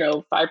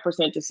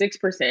 to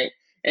 6%.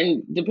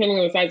 And depending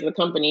on the size of the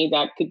company,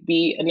 that could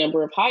be a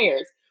number of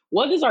hires.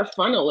 What does our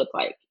funnel look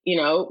like?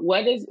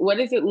 What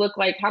does it look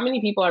like? How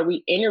many people are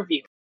we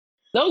interviewing?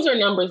 Those are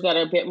numbers that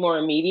are a bit more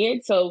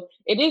immediate. So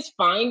it is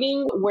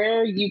finding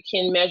where you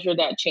can measure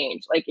that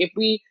change. Like, if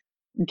we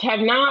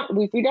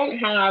don't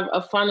have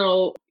a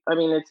funnel, I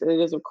mean, it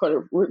is a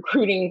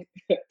recruiting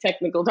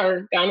technical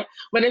term,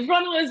 but a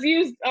funnel is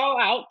used all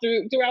out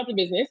throughout the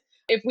business.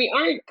 If we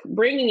aren't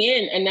bringing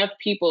in enough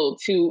people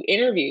to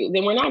interview,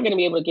 then we're not going to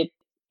be able to get,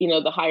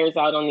 the hires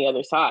out on the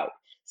other side.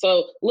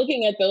 So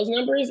looking at those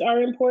numbers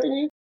are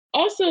important.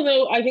 Also,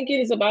 though, I think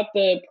it is about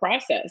the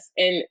process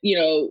and,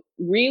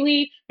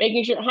 really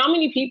making sure how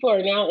many people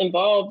are now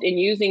involved in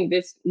using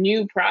this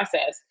new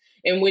process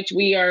in which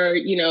we are,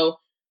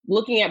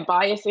 looking at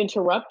bias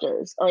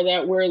interrupters or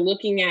that we're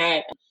looking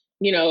at,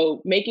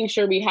 making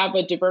sure we have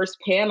a diverse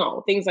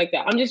panel, things like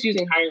that. I'm just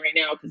using hiring right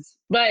now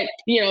but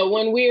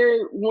when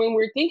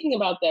we're thinking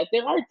about that,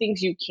 there are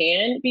things you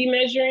can be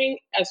measuring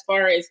as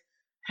far as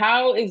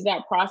how is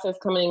that process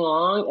coming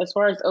along. As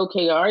far as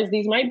OKRs,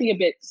 these might be a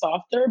bit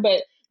softer,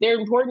 but they're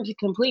important to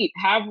complete.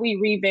 Have we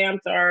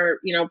revamped our,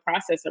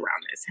 process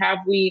around this? Have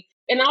we,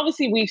 and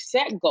obviously we've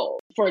set goals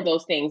for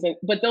those things,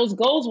 but those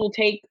goals will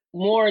take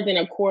more than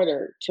a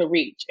quarter to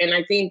reach. And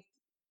I think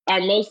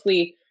I'm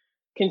mostly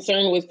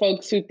concerned with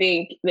folks who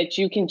think that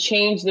you can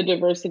change the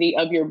diversity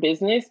of your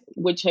business,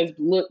 which has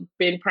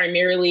been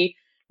primarily,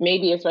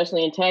 maybe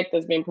especially in tech,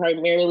 that's been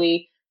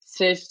primarily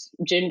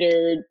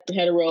cisgendered,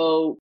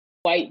 hetero,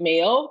 white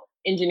male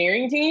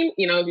engineering team.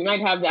 You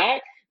might have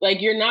that. Like,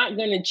 you're not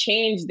going to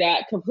change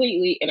that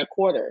completely in a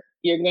quarter.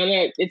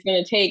 It's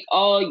going to take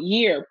all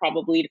year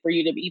probably for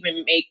you to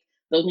even make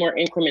those more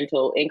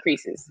incremental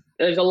increases.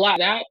 There's a lot of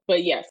that,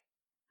 but yes.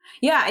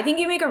 Yeah, I think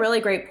you make a really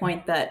great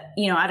point that,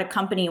 at a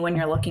company, when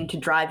you're looking to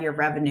drive your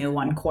revenue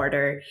one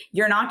quarter,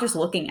 you're not just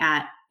looking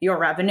at your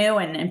revenue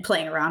and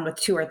playing around with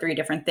 2 or 3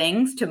 different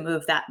things to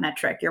move that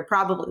metric. You're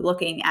probably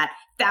looking at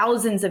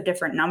thousands of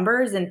different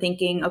numbers and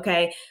thinking,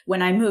 okay,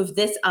 when I move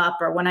this up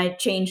or when I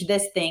change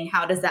this thing,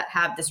 how does that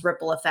have this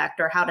ripple effect,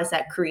 or how does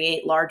that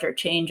create larger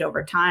change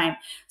over time?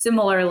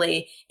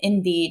 Similarly,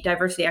 in the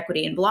diversity,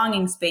 equity, and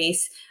belonging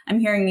space, I'm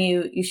hearing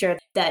you share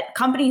that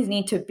companies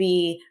need to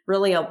be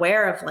really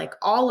aware of like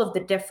all of the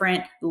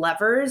different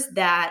levers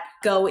that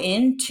go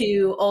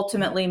into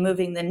ultimately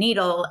moving the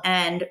needle,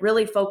 and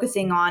really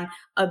focusing on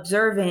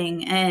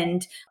observing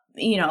and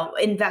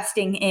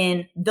investing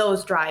in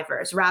those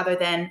drivers, rather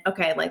than,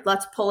 okay, like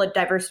let's pull a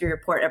diversity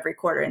report every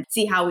quarter and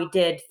see how we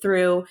did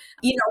through,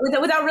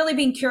 without really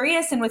being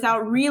curious and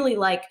without really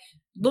like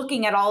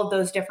looking at all of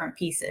those different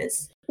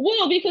pieces.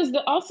 Well, because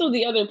also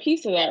the other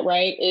piece of that,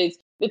 right, is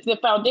if the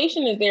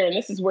foundation is there, and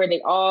this is where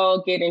they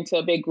all get into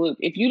a big loop.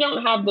 If you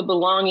don't have the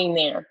belonging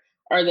there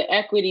or the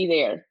equity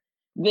there,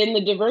 then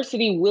the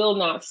diversity will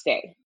not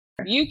stay.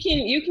 You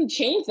can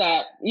change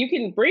that. You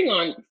can bring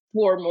on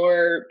 4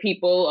 more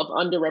people of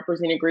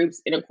underrepresented groups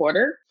in a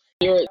quarter.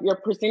 Your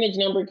percentage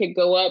number could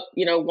go up,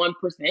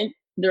 1%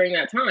 during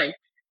that time.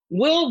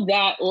 Will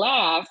that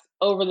last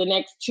over the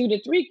next 2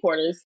 to 3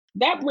 quarters?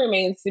 That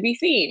remains to be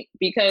seen,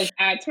 because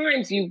at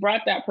times you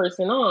brought that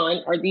person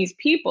on or these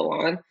people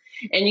on,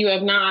 and you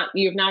have not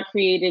you're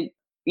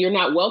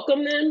not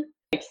welcomed them,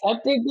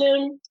 accepted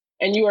them,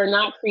 and you are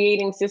not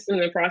creating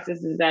systems and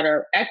processes that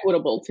are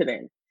equitable to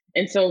them.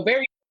 And so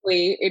very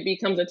quickly it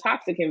becomes a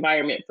toxic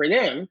environment for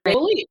them. Right.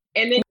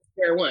 And then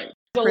they're one.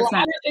 There's a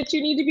lot that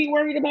you need to be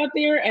worried about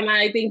there. And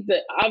I think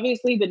that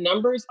obviously the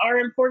numbers are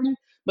important,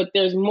 but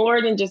there's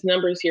more than just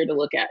numbers here to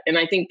look at. And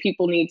I think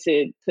people need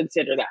to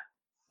consider that.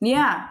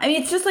 Yeah. I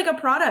mean, it's just like a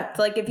product.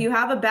 Like if you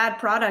have a bad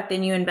product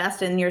and you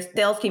invest in your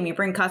sales team, you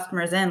bring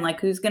customers in, like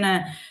who's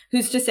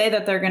to say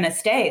that they're going to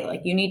stay?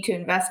 Like you need to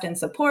invest in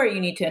support. You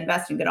need to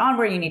invest in good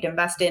onboard. You need to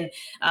invest in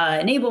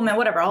enablement,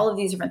 whatever, all of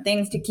these different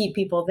things to keep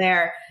people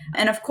there.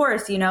 And of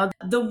course,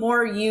 the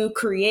more you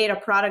create a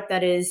product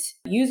that is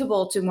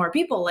usable to more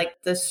people, like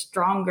the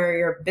stronger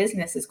your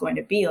business is going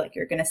to be. Like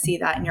you're going to see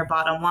that in your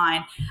bottom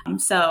line.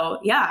 So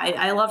yeah,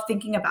 I love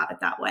thinking about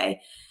it that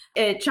way.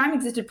 Chime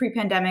existed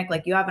pre-pandemic,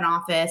 like you have an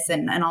office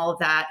and all of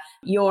that.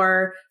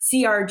 Your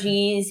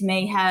CRGs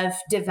may have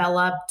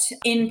developed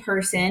in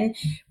person.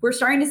 We're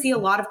starting to see a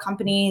lot of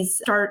companies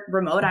start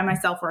remote. I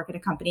myself work at a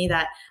company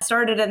that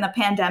started in the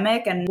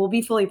pandemic and will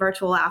be fully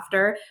virtual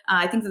after.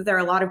 I think that there are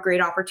a lot of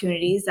great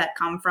opportunities that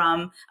come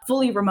from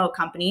fully remote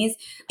companies.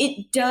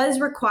 It does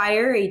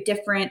require a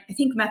different, I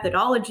think,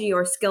 methodology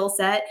or skill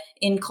set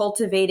in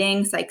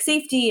cultivating psych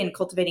safety and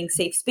cultivating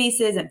safe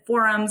spaces and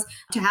forums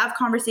to have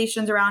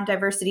conversations around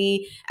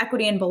diversity,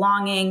 equity, and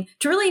belonging,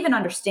 to really even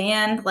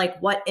understand like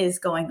what is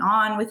going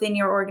on within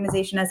your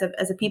organization as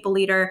a people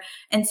leader.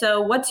 And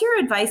so what's your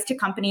advice to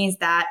companies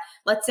that,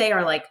 let's say,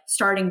 are like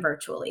starting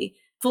virtually,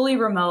 fully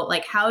remote?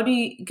 Like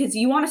because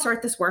you want to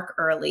start this work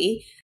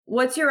early.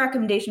 What's your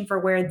recommendation for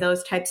where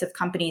those types of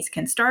companies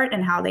can start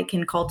and how they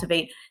can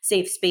cultivate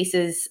safe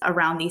spaces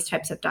around these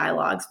types of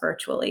dialogues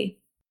virtually?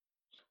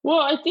 Well,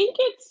 I think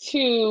it's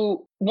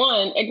to,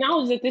 one,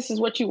 acknowledge that this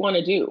is what you want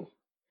to do.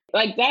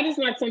 Like that is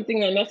not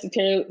something that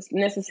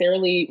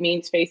necessarily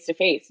means face to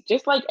face.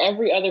 Just like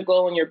every other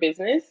goal in your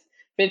business,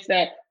 if it's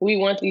that we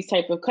want these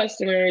type of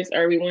customers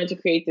or we want to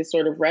create this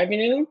sort of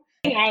revenue,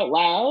 out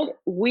loud,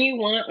 we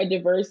want a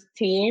diverse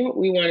team.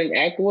 We want an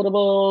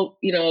equitable,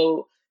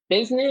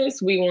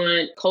 business. We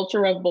want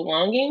culture of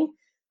belonging.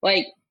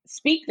 Like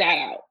speak that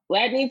out.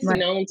 That needs to be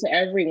known to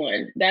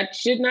everyone. That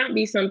should not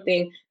be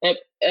something that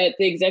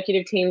the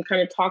executive team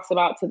kind of talks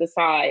about to the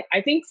side.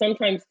 I think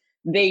sometimes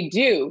they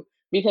do,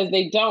 because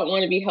they don't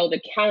want to be held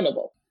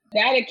accountable.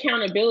 That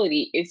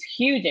accountability is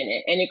huge in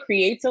it, and it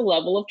creates a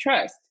level of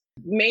trust,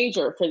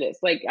 major for this.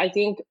 Like, I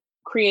think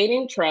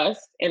creating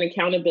trust and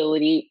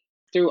accountability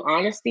through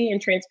honesty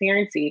and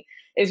transparency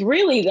is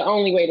really the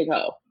only way to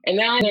go. And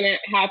that's going to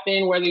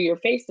happen whether you're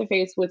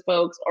face-to-face with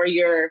folks or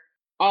you're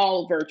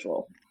all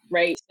virtual,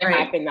 right? It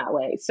happen that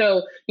way.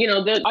 So,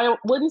 I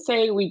wouldn't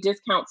say we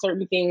discount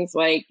certain things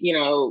like,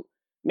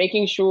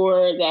 making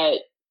sure that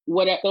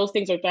what those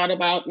things are thought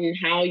about and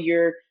how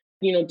you're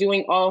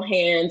doing all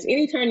hands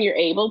anytime you're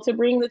able to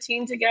bring the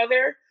team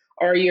together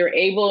or you're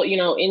able,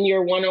 in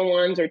your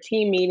one-on-ones or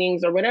team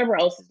meetings or whatever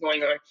else is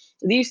going on,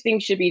 these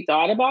things should be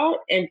thought about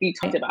and be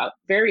talked about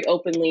very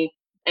openly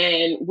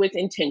and with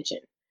intention.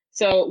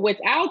 So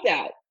without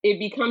that, it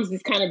becomes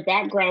this kind of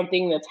background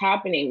thing that's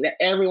happening that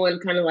everyone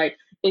kind of like,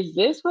 is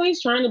this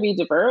place trying to be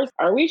diverse?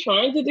 Are we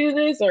trying to do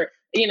this? Or,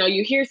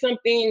 you hear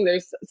something,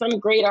 there's some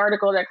great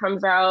article that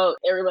comes out,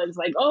 everyone's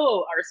like, oh,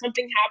 or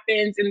something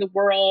happens in the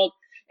world.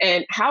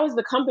 And how is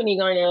the company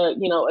going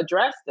to,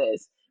 address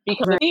this?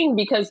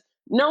 Because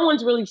no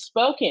one's really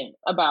spoken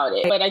about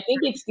it. But I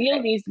think it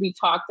still needs to be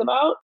talked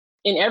about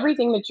in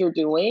everything that you're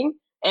doing,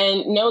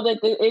 and know that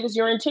it is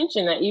your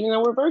intention that even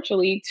though we're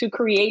virtually, to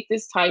create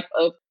this type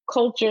of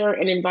culture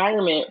and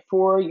environment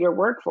for your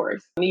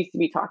workforce needs to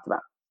be talked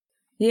about.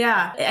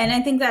 Yeah. And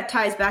I think that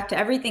ties back to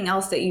everything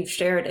else that you've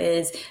shared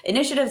is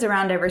initiatives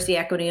around diversity,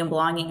 equity, and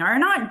belonging are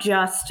not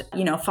just,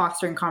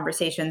 fostering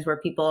conversations where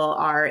people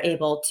are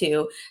able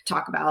to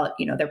talk about,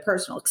 their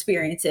personal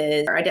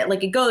experiences or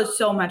like it goes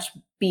so much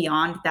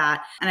beyond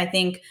that. And I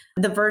think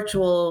the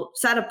virtual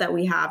setup that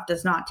we have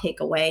does not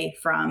take away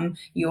from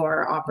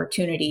your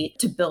opportunity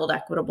to build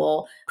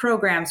equitable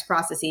programs,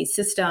 processes,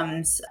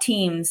 systems,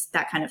 teams,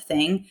 that kind of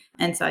thing.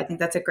 And so I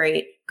think that's a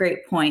great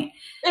point.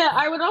 Yeah,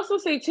 I would also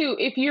say too,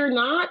 if you're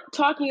not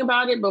talking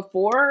about it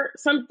before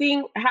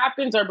something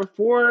happens or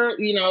before,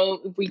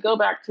 if we go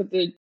back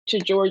to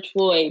George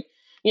Floyd,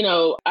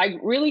 I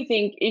really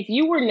think if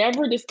you were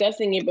never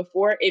discussing it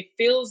before, it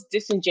feels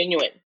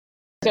disingenuous.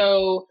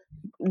 So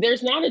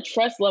there's not a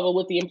trust level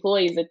with the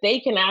employees that they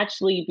can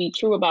actually be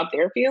true about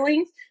their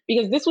feelings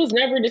because this was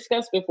never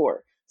discussed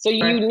before. So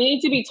you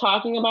need to be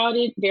talking about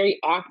it very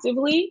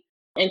actively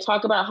and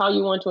talk about how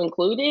you want to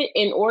include it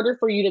in order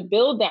for you to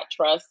build that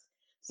trust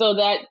so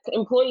that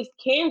employees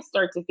can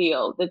start to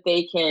feel that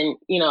they can,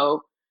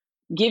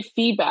 give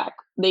feedback.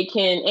 They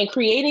can, and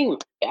creating,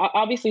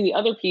 obviously the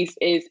other piece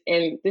is,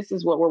 and this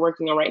is what we're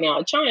working on right now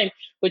at Chime,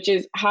 which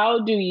is how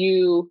do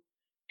you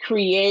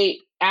create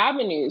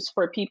avenues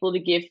for people to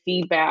give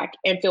feedback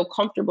and feel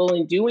comfortable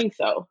in doing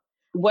so,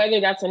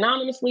 whether that's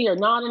anonymously or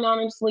not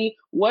anonymously.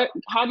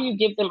 How do you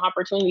give them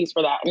opportunities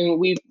for that? And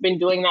we've been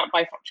doing that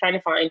by trying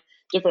to find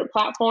different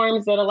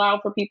platforms that allow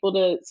for people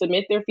to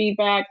submit their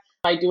feedback,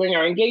 by doing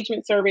our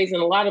engagement surveys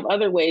and a lot of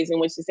other ways in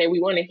which to say we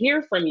want to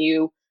hear from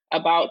you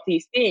about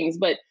these things.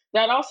 But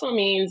that also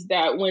means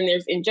that when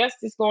there's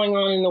injustice going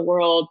on in the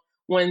world,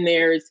 when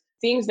there's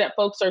things that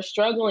folks are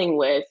struggling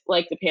with,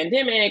 like the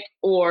pandemic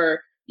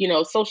or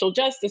social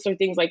justice or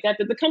things like that,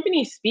 that the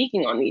company is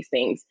speaking on these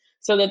things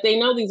so that they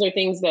know these are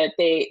things that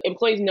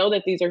employees know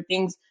that these are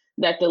things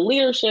that the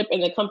leadership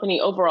and the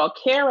company overall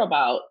care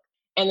about,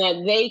 and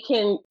that they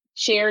can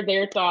share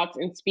their thoughts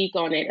and speak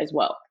on it as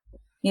well.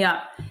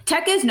 Yeah.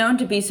 Tech is known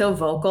to be so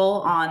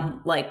vocal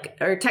on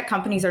or tech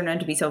companies are known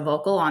to be so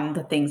vocal on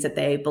the things that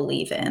they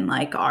believe in,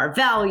 like our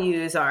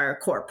values, our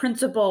core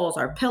principles,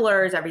 our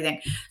pillars,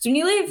 everything. So when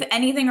you leave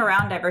anything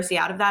around diversity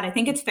out of that, I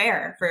think it's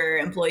fair for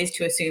employees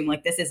to assume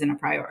like this isn't a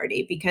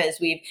priority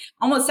because we've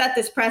almost set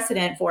this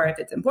precedent for if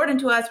it's important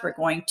to us, we're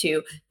going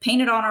to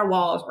paint it on our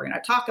walls. We're going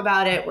to talk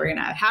about it. We're going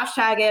to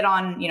hashtag it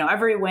on,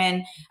 every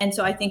win. And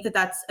so I think that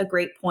that's a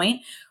great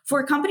point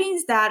for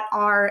companies that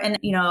are, and,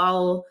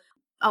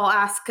 I'll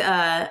ask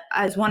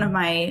as one of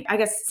my, I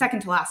guess, second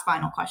to last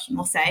final question,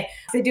 we'll say.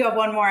 So I do have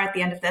one more at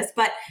the end of this.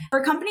 But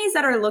for companies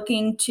that are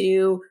looking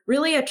to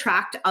really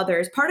attract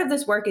others, part of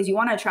this work is you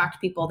want to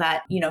attract people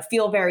that,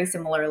 feel very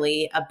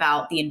similarly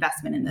about the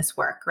investment in this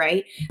work,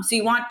 right? So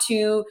you want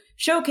to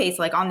showcase,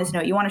 like on this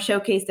note, you want to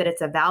showcase that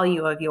it's a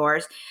value of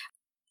yours.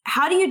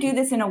 How do you do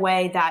this in a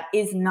way that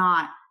is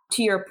not,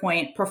 to your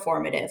point,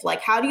 performative?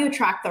 Like, how do you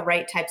attract the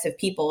right types of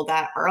people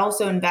that are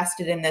also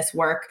invested in this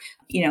work,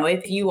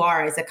 if you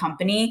are as a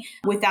company,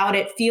 without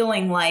it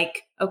feeling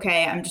like,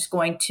 okay, I'm just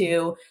going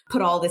to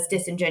put all this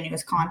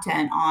disingenuous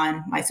content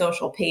on my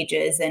social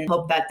pages and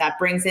hope that that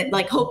brings it,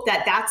 hope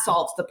that that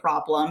solves the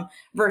problem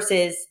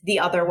versus the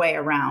other way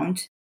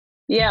around?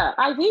 Yeah,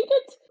 I think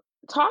it's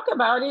talk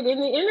about it in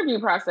the interview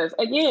process.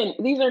 Again,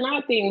 these are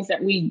not things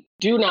that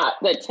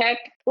tech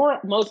or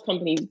most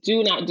companies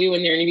do not do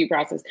in their interview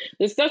process.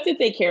 The stuff that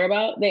they care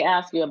about, they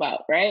ask you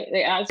about, right?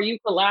 They ask, are you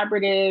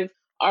collaborative?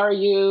 Are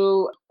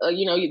you,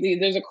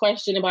 there's a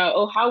question about,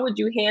 oh, how would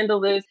you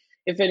handle this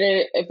if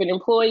an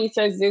employee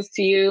says this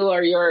to you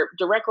or your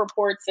direct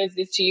report says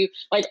this to you?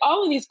 Like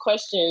all of these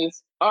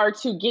questions are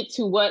to get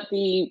to what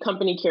the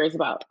company cares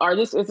about.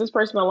 Is this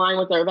person aligned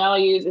with their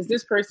values? Is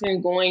this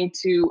person going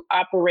to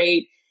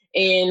operate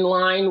in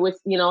line with,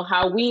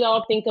 how we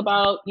all think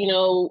about,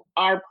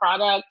 our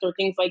product or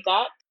things like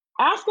that?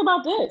 Ask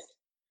about this.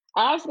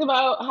 Ask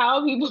about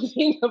how people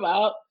think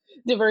about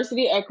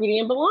diversity, equity,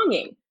 and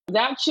belonging.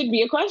 That should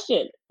be a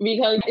question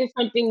because it's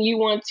something you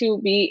want to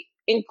be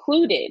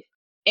included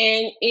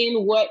and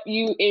in what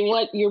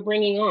you're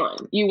bringing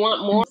on. You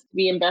want more to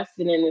be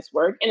invested in this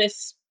work, and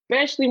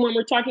especially when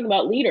we're talking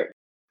about leaders.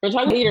 We're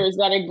talking about leaders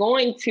that are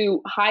going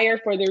to hire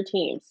for their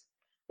teams,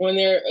 when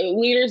they're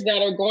leaders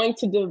that are going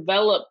to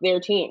develop their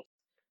team.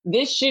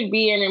 this should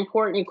be an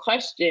important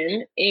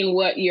question in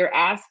what you're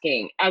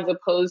asking, as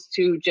opposed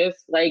to just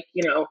like,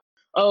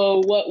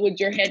 oh, what would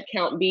your head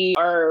count be?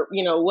 Or,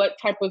 what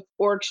type of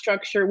org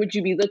structure would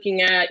you be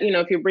looking at?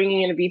 If you're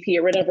bringing in a VP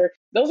or whatever,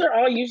 those are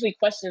all usually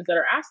questions that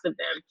are asked of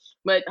them.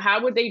 But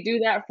how would they do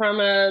that from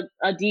a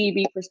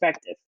DEB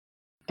perspective?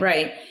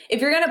 Right.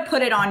 If you're going to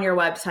put it on your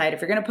website,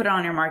 if you're going to put it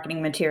on your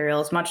marketing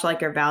materials, much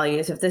like your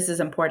values, if this is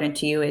important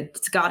to you,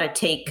 it's got to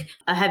take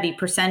a heavy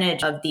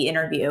percentage of the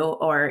interview,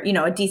 or,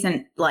 a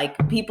decent,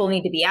 people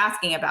need to be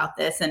asking about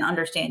this and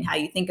understand how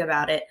you think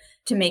about it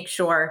to make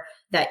sure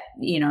that,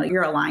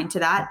 you're aligned to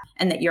that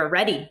and that you're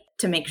ready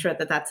to make sure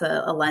that that's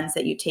a lens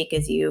that you take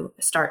as you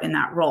start in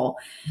that role.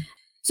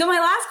 So my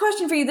last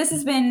question for you, this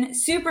has been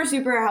super,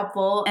 super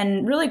helpful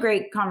and really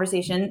great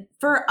conversation.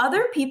 For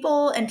other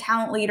people and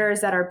talent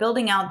leaders that are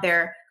building out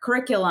their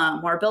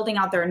curriculum or building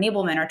out their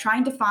enablement or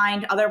trying to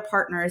find other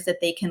partners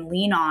that they can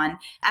lean on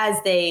as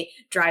they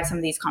drive some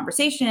of these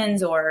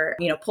conversations or,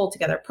 pull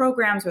together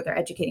programs where they're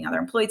educating other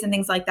employees and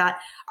things like that,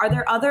 are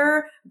there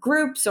other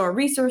groups or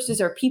resources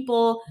or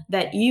people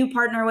that you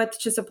partner with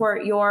to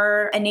support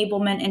your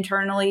enablement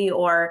internally,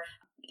 or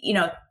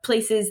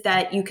places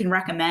that you can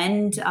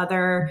recommend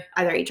other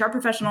either HR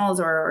professionals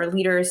or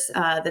leaders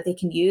that they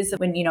can use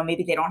when,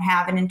 maybe they don't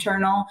have an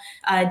internal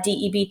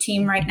DEB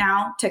team right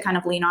now to kind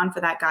of lean on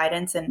for that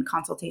guidance and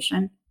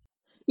consultation?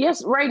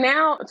 Yes, right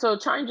now. So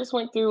Chime just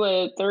went through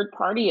a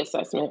third-party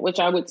assessment,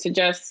 which I would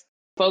suggest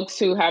folks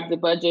who have the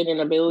budget and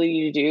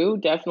ability to do,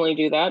 definitely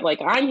do that.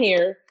 Like, I'm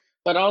here,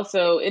 but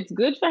also it's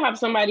good to have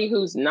somebody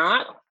who's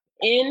not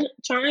in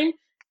Chime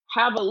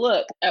have a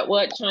look at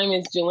what Chime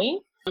is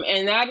doing.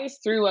 And that is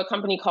through a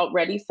company called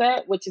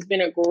ReadySet, which has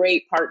been a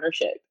great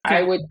partnership.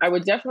 Okay. I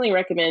would definitely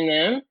recommend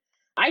them.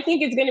 I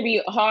think it's going to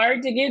be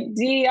hard to get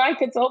DEI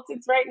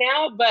consultants right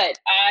now, but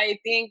I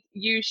think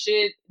you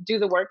should do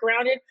the work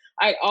around it.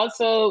 I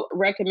also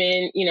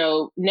recommend,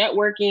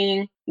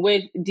 networking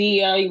with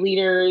DEI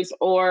leaders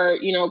or,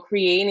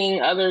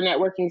 creating other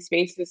networking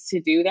spaces to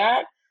do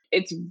that.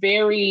 It's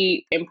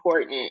very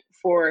important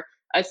for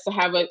us to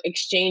have an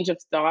exchange of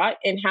thought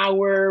and how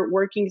we're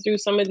working through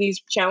some of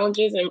these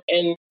challenges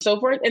and so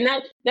forth. And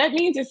that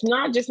means it's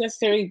not just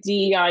necessarily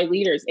DEI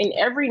leaders. In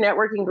every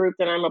networking group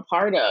that I'm a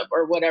part of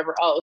or whatever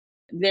else,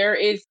 there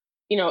is,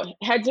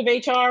 heads of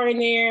HR in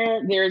there,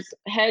 there's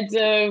heads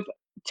of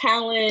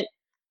talent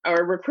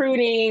or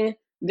recruiting.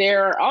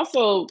 There are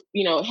also,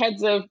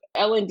 heads of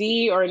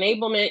L&D or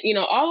enablement,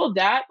 all of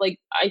that. Like,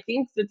 I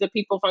think that the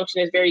people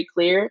function is very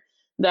clear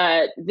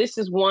that this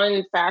is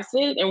one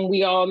facet and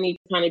we all need to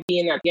kind of be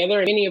in that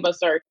together. And many of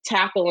us are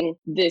tackling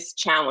this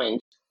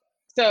challenge.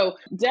 So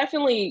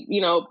definitely,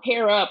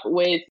 pair up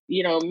with,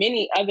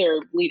 many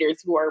other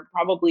leaders who are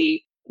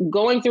probably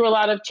going through a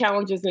lot of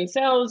challenges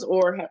themselves,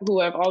 or who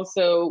have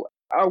also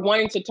are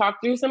wanting to talk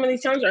through some of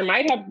these challenges, or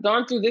might have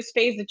gone through this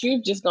phase that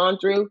you've just gone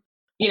through,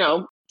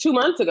 2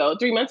 months ago,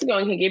 3 months ago,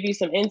 and can give you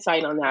some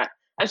insight on that.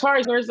 As far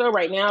as nurse though,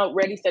 right now,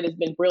 ReadySet has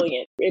been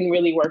brilliant in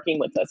really working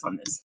with us on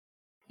this.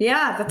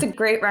 Yeah, that's a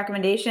great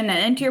recommendation.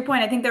 And to your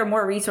point, I think there are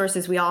more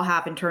resources we all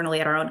have internally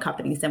at our own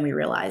companies than we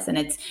realize. And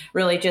it's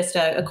really just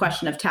a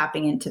question of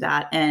tapping into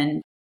that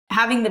and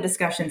having the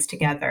discussions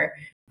together.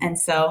 And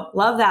so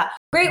love that.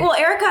 Great. Well,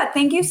 Erica,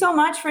 thank you so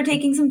much for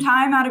taking some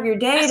time out of your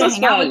day to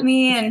hang out with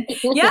me and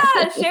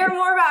share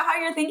more about how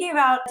you're thinking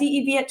about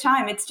DEB at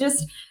Chime. It's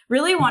just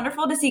really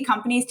wonderful to see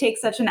companies take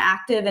such an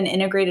active and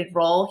integrated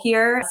role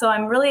here. So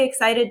I'm really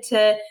excited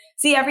to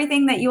see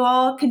everything that you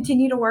all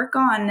continue to work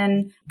on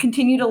and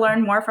continue to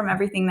learn more from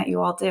everything that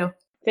you all do.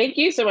 Thank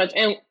you so much.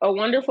 And a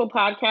wonderful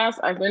podcast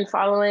I've been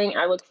following.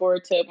 I look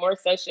forward to more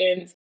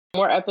sessions,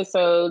 more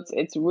episodes.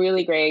 It's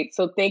really great.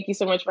 So thank you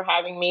so much for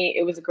having me.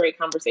 It was a great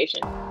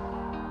conversation.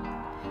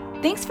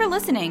 Thanks for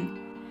listening.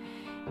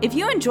 If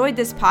you enjoyed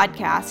this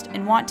podcast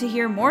and want to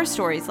hear more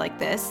stories like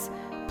this,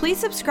 please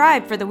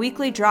subscribe for the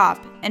weekly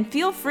drop and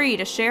feel free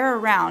to share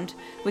around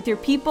with your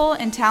people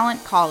and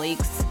talent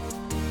colleagues.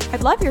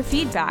 I'd love your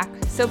feedback,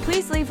 so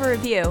please leave a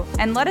review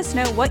and let us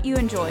know what you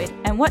enjoyed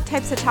and what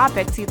types of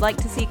topics you'd like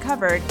to see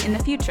covered in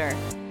the future.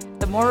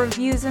 The more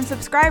reviews and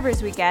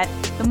subscribers we get,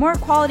 the more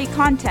quality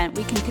content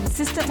we can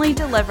consistently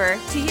deliver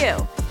to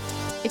you.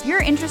 If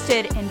you're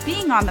interested in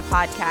being on the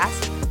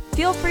podcast,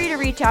 feel free to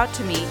reach out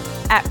to me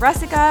at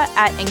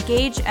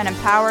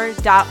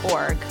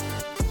russika@engageandempower.org.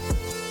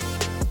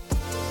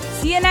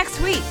 See you next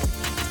week.